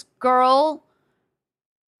basically, this girl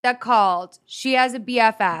that called, she has a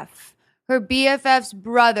BFF. Her BFF's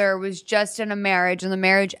brother was just in a marriage, and the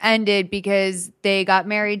marriage ended because they got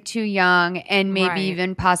married too young, and maybe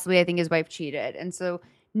even possibly, I think, his wife cheated. And so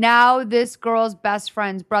now this girl's best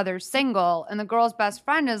friend's brother's single, and the girl's best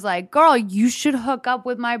friend is like, girl, you should hook up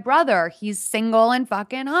with my brother. He's single and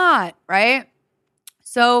fucking hot, right?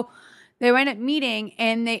 So they went up meeting,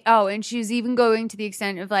 and and she was even going to the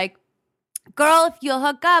extent of like, girl, if you'll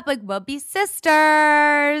hook up, like, we'll be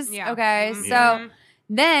sisters. Yeah. Okay, so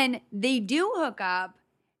Then they do hook up,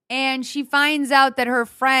 and she finds out that her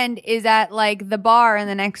friend is at like the bar in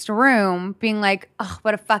the next room being like, oh,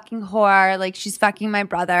 what a fucking whore. Like, she's fucking my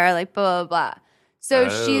brother, like, blah, blah, blah. So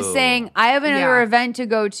she's saying, I have another event to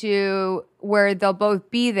go to where they'll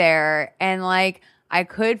both be there, and like, I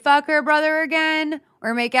could fuck her brother again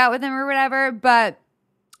or make out with him or whatever, but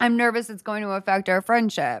I'm nervous it's going to affect our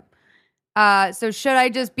friendship. So should I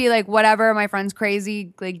just be like, whatever, my friend's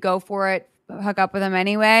crazy, like go for it, hook up with him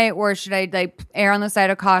anyway? Or should I like err on the side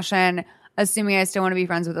of caution, assuming I still want to be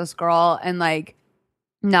friends with this girl and like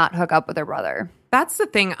not hook up with her brother? That's the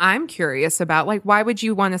thing I'm curious about. Like, why would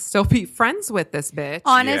you want to still be friends with this bitch?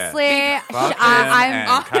 Honestly, I'm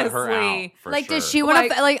honestly like, does she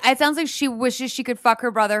want to? Like, it sounds like she wishes she could fuck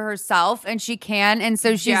her brother herself, and she can. And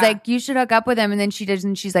so she's like, "You should hook up with him." And then she does,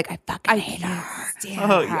 and she's like, "I fucking hate her."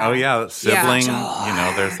 Oh yeah, sibling. You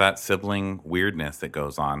know, there's that sibling weirdness that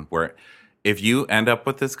goes on where. If you end up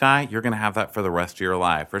with this guy, you're going to have that for the rest of your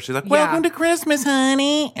life. Or she's like, welcome to Christmas,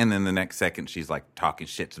 honey. And then the next second, she's like talking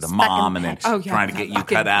shit to the mom and then trying to get you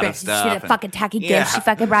cut out of stuff. She's a fucking tacky bitch. She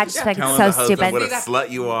fucking brat. She's fucking so stupid. What a slut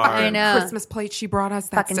you are. I know. Christmas plate she brought us.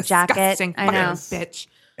 That's fucking jacket. I know. Bitch.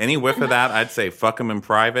 Any whiff of that, I'd say fuck him in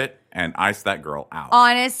private and ice that girl out.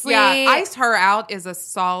 Honestly. Yeah, ice her out is a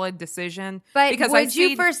solid decision. But because would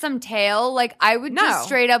you for some tail? Like, I would just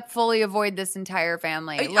straight up fully avoid this entire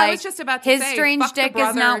family. Like, I was just about to say, his strange dick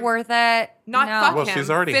is not worth it. Not fuck him. Well, she's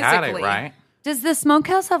already had it, right? Does the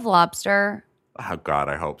smokehouse have lobster? Oh, God,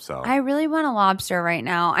 I hope so. I really want a lobster right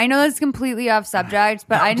now. I know that's completely off subject,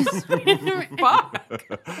 but I just... Fuck.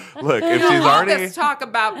 Look, if she's already... All this talk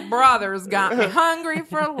about brothers got me hungry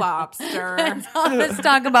for lobster. All this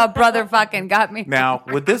talk about brother fucking got me. Now,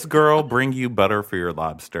 would this girl bring you butter for your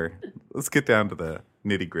lobster? Let's get down to the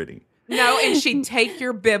nitty gritty. No, and she'd take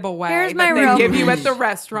your bib away. Here's my that they give you at the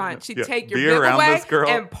restaurant. She'd take your bib away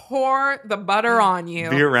and pour the butter on you.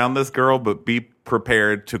 Be around this girl, but be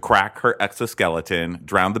prepared to crack her exoskeleton,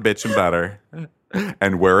 drown the bitch in butter,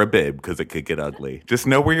 and wear a bib because it could get ugly. Just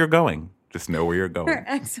know where you're going. Just know where you're going. Her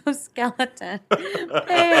exoskeleton.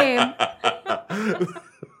 Babe.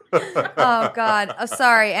 Oh, God. Oh,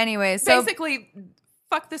 sorry. Anyway, so... Basically...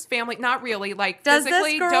 Fuck this family. Not really. Like, does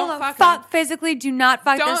physically, this girl don't fuck them. Physically, do not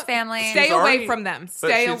fuck this family. Stay away from them.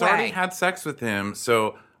 Stay away. She's already had sex with him,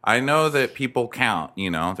 so I know that people count,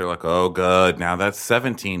 you know. They're like, oh, good, now that's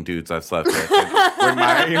 17 dudes I've slept with. When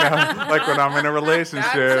like when I'm in a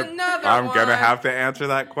relationship, I'm going to have to answer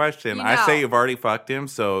that question. You know. I say you've already fucked him,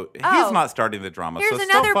 so he's not starting the drama. Here's so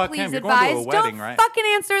another still fuck please him. You're advice. going to a wedding, Don't right? fucking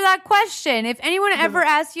answer that question. If anyone ever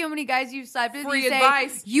asks you how many guys you've slept with, Free you say,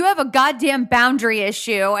 advice. you have a goddamn boundary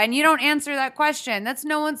issue, and you don't answer that question. That's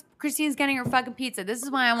no one's... Christine's getting her fucking pizza. This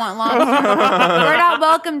is why I want lobster. We're not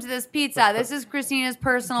welcome to this pizza. This is Christina's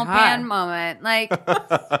personal pan moment. Like,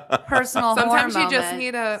 personal Sometimes whore you just moment.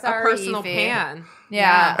 need a Sorry, personal Evie. pan.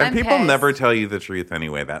 Yeah. And I'm people pissed. never tell you the truth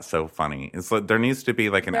anyway. That's so funny. It's like there needs to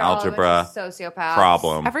be like an They're all a bunch algebra of sociopaths.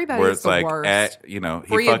 problem. Everybody's where it's the like, worst. you know,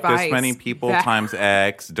 Free he fucked advice. this many people That- times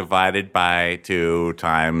X divided by 2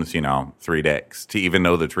 times, 3 dicks to even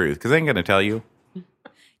know the truth. Because they ain't going to tell you.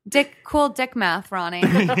 Cool dick math, Ronnie.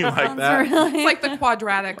 You like that? It's like the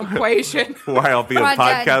quadratic equation. Why I'll be a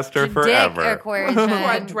podcaster forever. Dick equation.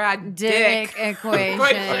 Quadratic dick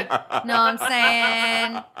equation. Know what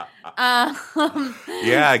I'm saying?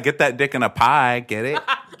 Yeah, get that dick in a pie. Get it?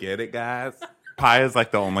 Get it, guys? Pie is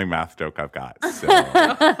like the only math joke I've got. So.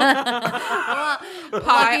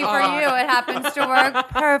 Lucky for you, it happens to work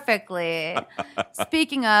perfectly.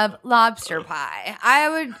 Speaking of lobster pie, I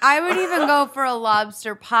would even go for a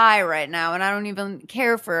lobster pie right now, and I don't even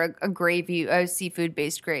care for a gravy, a seafood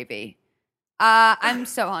based gravy. I'm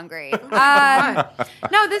so hungry.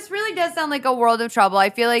 No, this really does sound like a world of trouble. I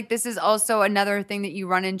feel like this is also another thing that you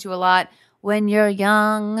run into a lot when you're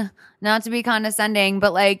young. Not to be condescending,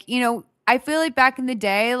 but like, I feel like back in the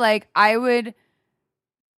day, like I would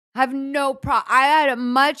have no problem. I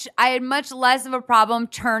had much less of a problem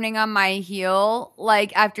turning on my heel,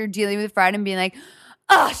 like after dealing with Fred and being like,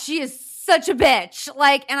 oh, she is such a bitch.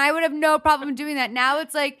 Like, and I would have no problem doing that. Now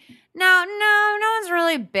it's like, no one's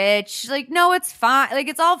really a bitch. Like, no, it's fine. Like,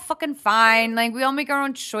 it's all fucking fine. Like, we all make our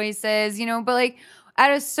own choices, but like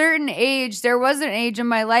at a certain age, there was an age in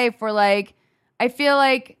my life where like, I feel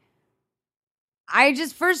like I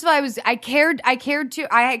cared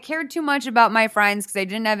too much about my friends because I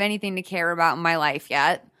didn't have anything to care about in my life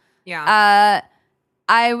yet. Yeah.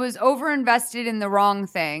 I was overinvested in the wrong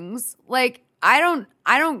things. Like, I don't,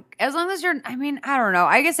 as long as I don't know.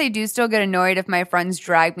 I guess I do still get annoyed if my friends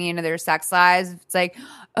drag me into their sex lives. It's like,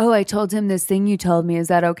 oh, I told him this thing you told me. Is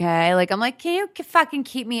that okay? Like, I'm like, can you fucking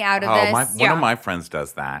keep me out of this? One of my friends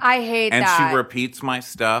does that. I hate that. And she repeats my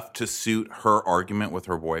stuff to suit her argument with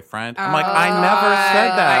her boyfriend. I'm like, I never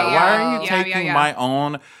said that. Why are you taking my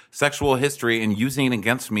own sexual history and using it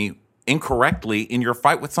against me incorrectly in your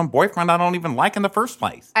fight with some boyfriend I don't even like in the first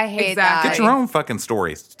place? I hate that. Get your own fucking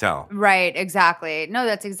stories to tell. Right, exactly. No,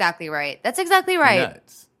 that's exactly right. That's exactly right.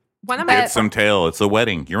 Yeah, it's some tale. It's a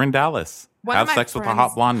wedding. You're in Dallas. Have sex with a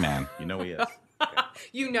hot blonde man. You know he is.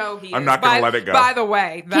 You know he is. I'm not going to let it go. By the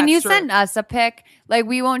way, can you send us a pic? Like,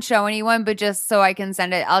 we won't show anyone, but just so I can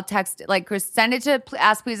send it, I'll text, like, Chris, send it to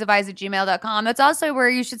askpleaseadvise@gmail.com. That's also where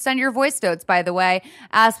you should send your voice notes, by the way.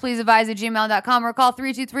 Askpleaseadvise@gmail.com or call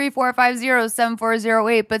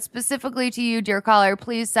 323-450-7408. But specifically to you, dear caller,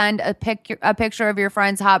 please send a picture of your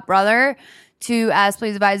friend's hot brother to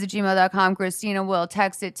askpleaseadvise@gmail.com. Christina will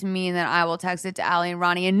text it to me, and then I will text it to Allie and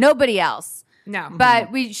Ronnie and nobody else. No.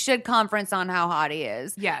 But we should conference on how hot he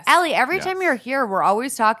is. Yes. Allie, every time you're here, we're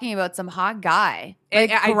always talking about some hot guy.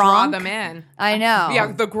 Like I draw them in. I know.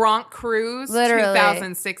 Yeah, the Gronk Cruise, literally.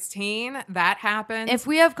 2016, that happened. If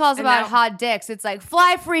we have calls about hot dicks, it's like,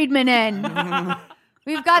 fly Friedman in.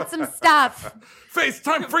 We've got some stuff.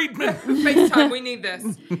 FaceTime Friedman. FaceTime, we need this.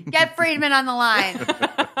 Get Friedman on the line.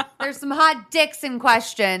 There's some hot dicks in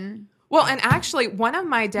question. Well, and actually, one of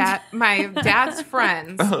my dad's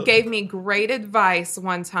friends gave me great advice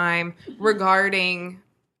one time regarding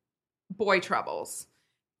boy troubles.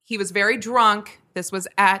 He was very drunk. This was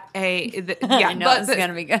at I know this is going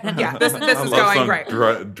to be good. Yeah, this is going great.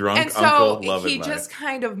 Drunk and so uncle love he advice. just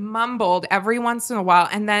kind of mumbled every once in a while.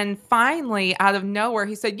 And then finally, out of nowhere,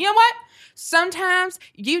 he said, you know what? Sometimes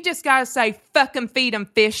you just got to say, fucking feed them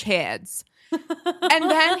fish heads.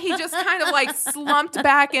 And then he just kind of like slumped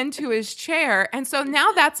back into his chair. And so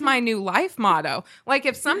now that's my new life motto. Like,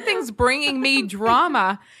 if something's bringing me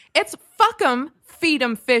drama, it's fuck 'em, feed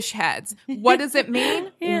 'em fish heads. What does it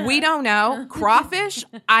mean? Yeah. We don't know. Crawfish?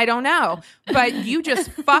 I don't know. But you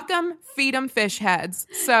just fuck 'em, feed 'em fish heads.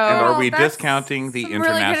 So, and are we discounting the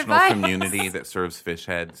international community that serves fish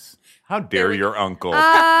heads? How dare your uncle? We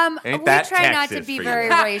try not to be very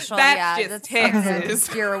racial. That's just Texas.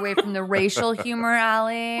 Steer away from the racial humor,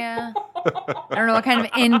 Allie. I don't know what kind of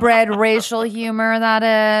inbred racial humor that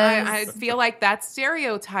is. I feel like that's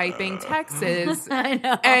stereotyping Texas. I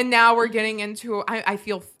know. And now we're getting into, I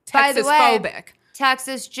feel Texas-phobic.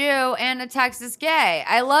 Texas Jew and a Texas gay.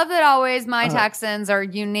 I love that always my Texans are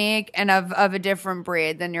unique and of a different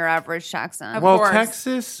breed than your average Texan. Of course.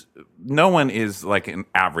 Texas, no one is like an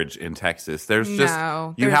average in Texas.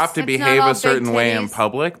 You have to behave a certain way in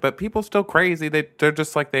public, but people still crazy. They're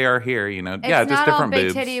just like they are here, you know. It's just not different all big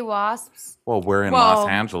boobs. titty wasps. Well, we're in Los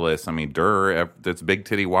Angeles. I mean, it's big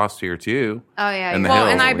titty wasps here too. Oh yeah. And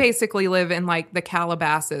and I basically live in like the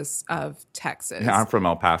Calabasas of Texas. Yeah, I'm from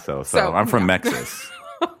El Paso, so I'm from Texas.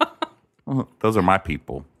 Those are my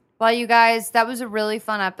people. Well, you guys, that was a really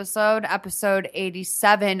fun episode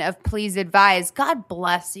 87 of Please Advise. God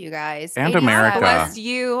bless you guys. And America. Bless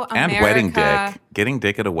you, America. And wedding dick. Getting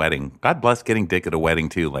dick at a wedding. God bless getting dick at a wedding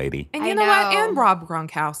too, lady. And you know what? And Rob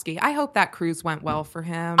Gronkowski. I hope that cruise went well for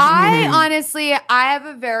him. I have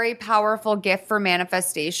a very powerful gift for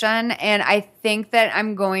manifestation, and I think that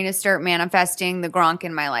I'm going to start manifesting the Gronk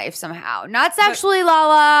in my life somehow. Not sexually,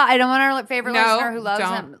 Lala. I don't want our favorite listener who loves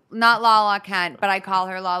him. Not Lala Kent, but I call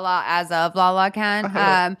her Lala as of Lala Kent.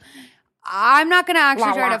 I'm not going to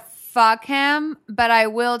actually try to fuck him, but I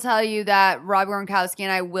will tell you that Rob Gronkowski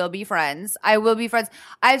and I will be friends.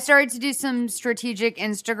 I've started to do some strategic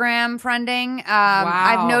Instagram friending.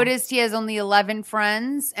 I've noticed he has only 11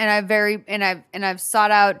 friends, and I've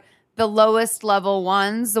sought out the lowest level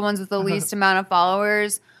ones, the ones with the least amount of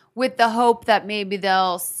followers, with the hope that maybe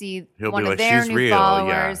they'll see one of their new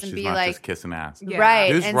followers and be not like, just kissing ass. Yeah.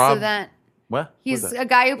 Right. Who's and Rob? so then what? He's a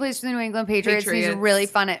guy who plays for the New England Patriots. He's really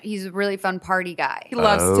fun. He's a really fun party guy. He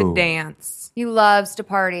loves to dance. He loves to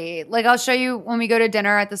party. Like, I'll show you when we go to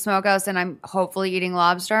dinner at the Smokehouse and I'm hopefully eating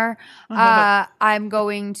lobster. I'm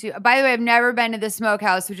going to, by the way, I've never been to the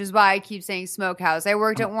Smokehouse, which is why I keep saying Smokehouse. I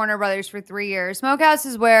worked at Warner Brothers for 3 years. Smokehouse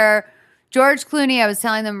is where George Clooney, I was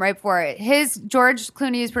telling them right before it, George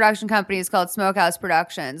Clooney's production company is called Smokehouse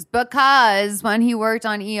Productions, because when he worked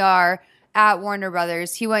on ER at Warner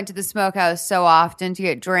Brothers, he went to the Smokehouse so often to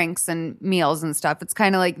get drinks and meals and stuff. It's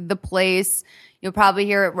kind of like the place. You'll probably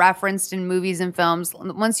hear it referenced in movies and films.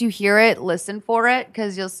 Once you hear it, listen for it,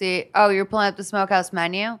 because you'll see, oh, you're pulling up the Smokehouse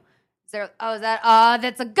menu.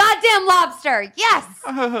 That's a goddamn lobster. Yes.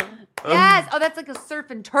 Yes. Oh, that's like a surf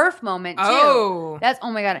and turf moment too. Oh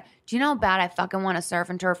my God. Do you know how bad I fucking want to surf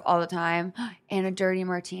and turf all the time? And a dirty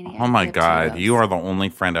martini. Oh my God. You are the only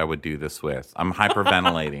friend I would do this with. I'm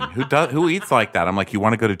hyperventilating. Who eats like that? I'm like, you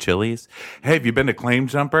want to go to Chili's? Hey, have you been to Claim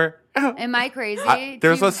Jumper? Am I crazy?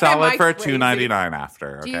 There's a salad for $2.99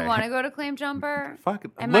 after. Okay? Do you want to go to Claim Jumper? Fuck.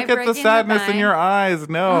 Look at the sadness in your eyes.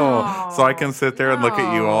 No. So I can sit there and look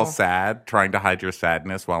at you all sad, trying to hide your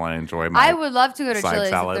sadness while I enjoy my I would love to go to Chili's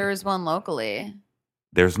salad. if there was one locally.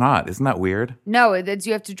 There's not. Isn't that weird? No,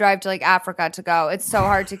 you have to drive to like Africa to go. It's so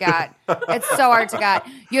hard to get. It's so hard to get.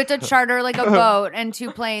 You have to charter like a boat and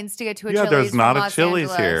 2 planes to get to a Chili's. Yeah, there's not a Los Chili's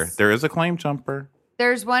Angeles. here. There is a Claim Jumper.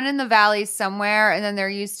 There's one in the valley somewhere, and then there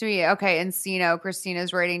used to be, Encino.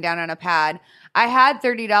 Christina's writing down on a pad. I had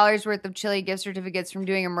 $30 worth of chili gift certificates from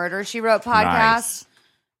doing a Murder, She Wrote podcast. Nice.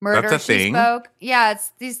 Murder, That's a She thing? Spoke. Yeah,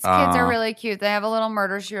 these kids are really cute. They have a little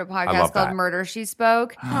Murder, She Wrote podcast called that. Murder, She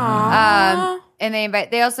Spoke. And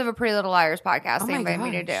they also have a Pretty Little Liars podcast they invite me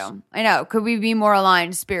to do. I know. Could we be more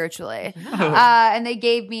aligned spiritually? And they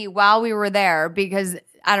gave me, while we were there, because,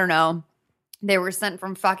 I don't know, they were sent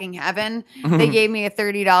from fucking heaven. They gave me a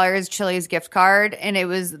 $30 Chili's gift card, and it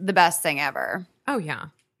was the best thing ever. Oh, yeah.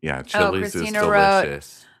 Yeah, Chili's is Christina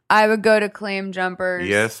delicious. I would go to Claim Jumpers.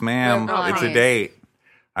 Yes, ma'am. with It's a Ronnie. date.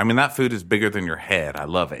 I mean, that food is bigger than your head. I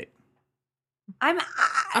love it.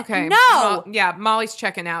 Okay. No. Molly's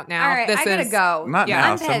checking out now. All right, I gotta go. Not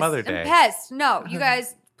now, I'm some pissed. other day. I'm pissed. No, you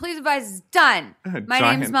guys, Please Advise is done. My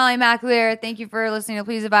Giant- name's Molly McAleer. Thank you for listening to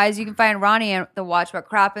Please Advise. You can find Ronnie at the Watch What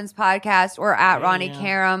Crappens podcast or at Ronnie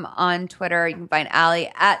Karam on Twitter. You can find Allie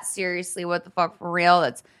at Seriously What the Fuck For Real.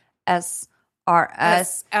 That's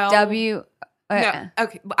SRSW. No,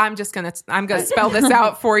 okay. I'm gonna spell this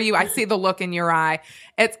out for you. I see the look in your eye.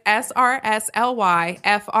 It's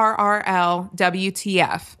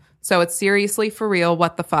SRSLYFRRLWTF. So it's Seriously For Real.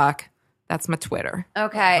 What the fuck? That's my Twitter.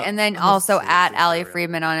 Okay, and then also at Allie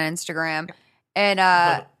Friedman on Instagram.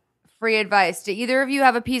 And free advice. Do either of you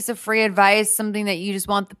have a piece of free advice, something that you just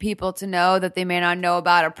want the people to know that they may not know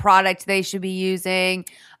about, a product they should be using,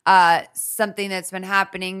 something that's been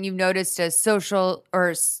happening, you've noticed a social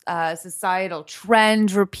or societal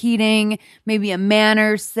trend repeating, maybe a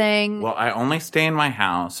manners thing? Well, I only stay in my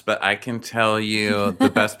house, but I can tell you the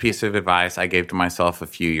best piece of advice I gave to myself a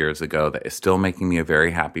few years ago that is still making me a very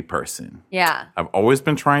happy person. Yeah. I've always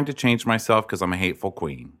been trying to change myself because I'm a hateful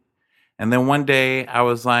queen. And then one day I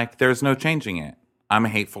was like, there's no changing it. I'm a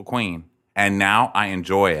hateful queen. And now I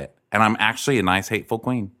enjoy it. And I'm actually a nice hateful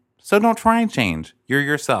queen. So don't try and change. You're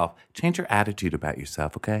yourself. Change your attitude about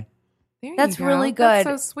yourself, okay? That's really good.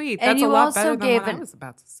 That's so sweet. And That's you a lot also better than gave what I an- was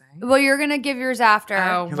about to say. Well, you're going to give yours after.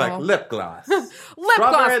 Oh, He's like, lip gloss. lip gloss.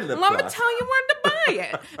 Strawberry lip Let me gloss. tell you where to buy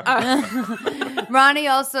it. Ronnie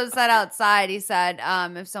also said outside, he said,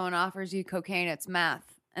 if someone offers you cocaine, it's meth.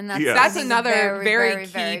 And that's, Yeah. That's I think another very,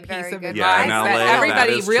 key very, piece very of good advice in LA, that that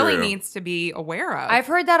everybody is really true. needs to be aware of. I've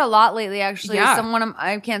heard that a lot lately, actually. Yeah.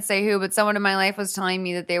 I can't say who, but someone in my life was telling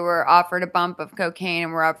me that they were offered a bump of cocaine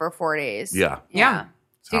and were up for 4 days. Yeah. Yeah.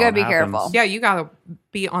 So you got to be careful. Yeah, you got to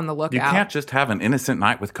be on the lookout. You can't just have an innocent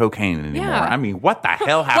night with cocaine anymore. Yeah. I mean, what the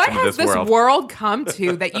hell What happened has to this this world? come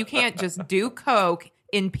to that you can't just do coke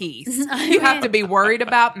in peace? You have to be worried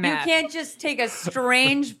about You meth. can't just take a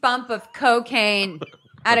strange bump of cocaine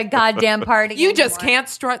at a goddamn party. You just anymore.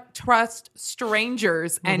 can't trust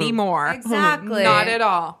strangers anymore. Exactly. Not at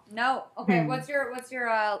all. No. Okay. What's your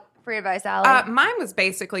free advice, Allie? Mine was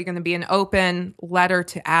basically going to be an open letter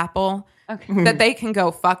to Apple that they can go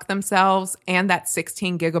fuck themselves and that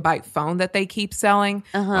 16 gigabyte phone that they keep selling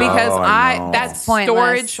because Oh, I know. that It's pointless.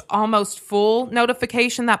 storage almost full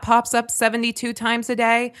notification that pops up 72 times a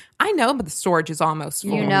day. I know, but the storage is almost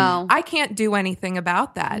full. You know. I can't do anything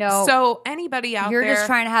about that. No. So anybody out You're there, just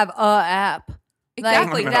trying to have a app.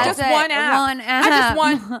 exactly, Like, that's just it. one app. One app. I just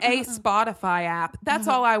want a Spotify app. That's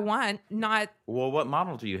all I want. Not Well, what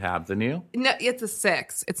model do you have? The new? no, it's a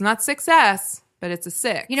 6. It's not 6S, but it's a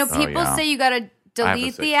 6. You know, people yeah. say you got to have a delete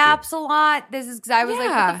the 6 too. apps a lot. This is because I was like,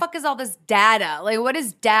 what Yeah. the fuck is all this data? Like, what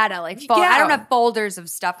is data? Like, I Yeah. don't have folders of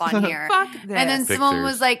stuff on here. Fuck And then this. someone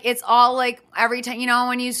Pictures. was like, it's all like every time, you know,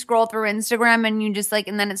 when you scroll through Instagram and you just like,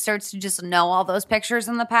 and then it starts to just know all those pictures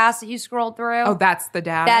in the past that you scrolled through. Oh, that's the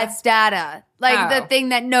data. That's data. Like Oh. the thing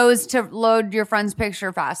that knows to load your friend's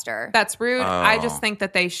picture faster. That's rude. I Oh. just think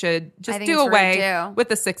that they should I just think do it's rude, away too. with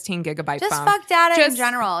the 16 gigabyte Just phone. fuck data in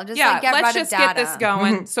general. Just, like, get let's rid of just get data. this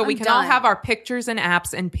going so we I'm can all done. have our pictures and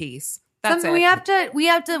apps in peace. That's Something it. we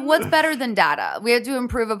have to what's better than data? We have to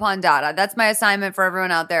improve upon data. That's my assignment for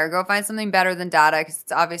everyone out there. Go find something better than data because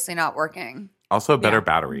it's obviously not working. Also, better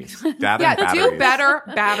batteries. Data and batteries. Do better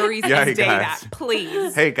batteries and data, guys.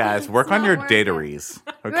 please. Hey, guys, work on your dataries.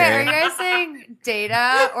 Okay. Wait, are you guys saying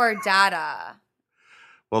data or data?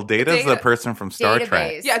 Well, data is the person from Star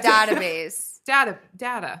Trek. Yeah, database. Data.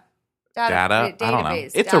 Data? I don't know.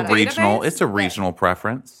 It's a regional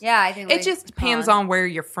preference. Yeah, I think it just depends on where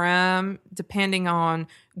you're from, depending on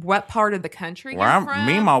what part of the country you're from.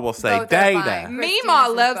 Meemaw will say data.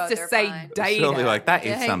 Meemaw loves to say data. She'll be like, that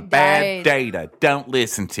is some bad data. Don't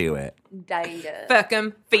listen to it. Data. Fuck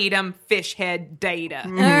 'em, feed 'em, fish head data.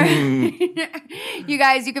 You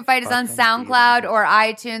guys, you can find us on SoundCloud or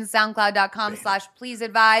iTunes,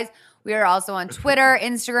 soundcloud.com/pleaseadvise. We are also on Twitter,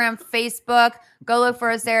 Instagram, Facebook. Go look for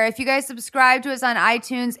us there. If you guys subscribe to us on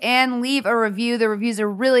iTunes and leave a review, the reviews are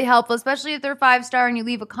really helpful, especially if they're 5-star and you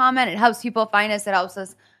leave a comment. It helps people find us. It helps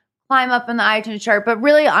us climb up in the iTunes chart. But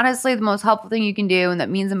really, honestly, the most helpful thing you can do, and that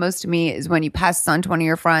means the most to me, is when you pass this on to one of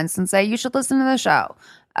your friends and say, you should listen to the show.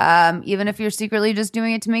 Even if you're secretly just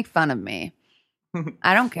doing it to make fun of me.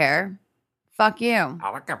 I don't care. Fuck you.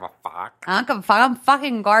 I don't give a fuck. I don't give a fuck. I'm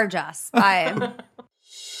fucking gorgeous. Bye.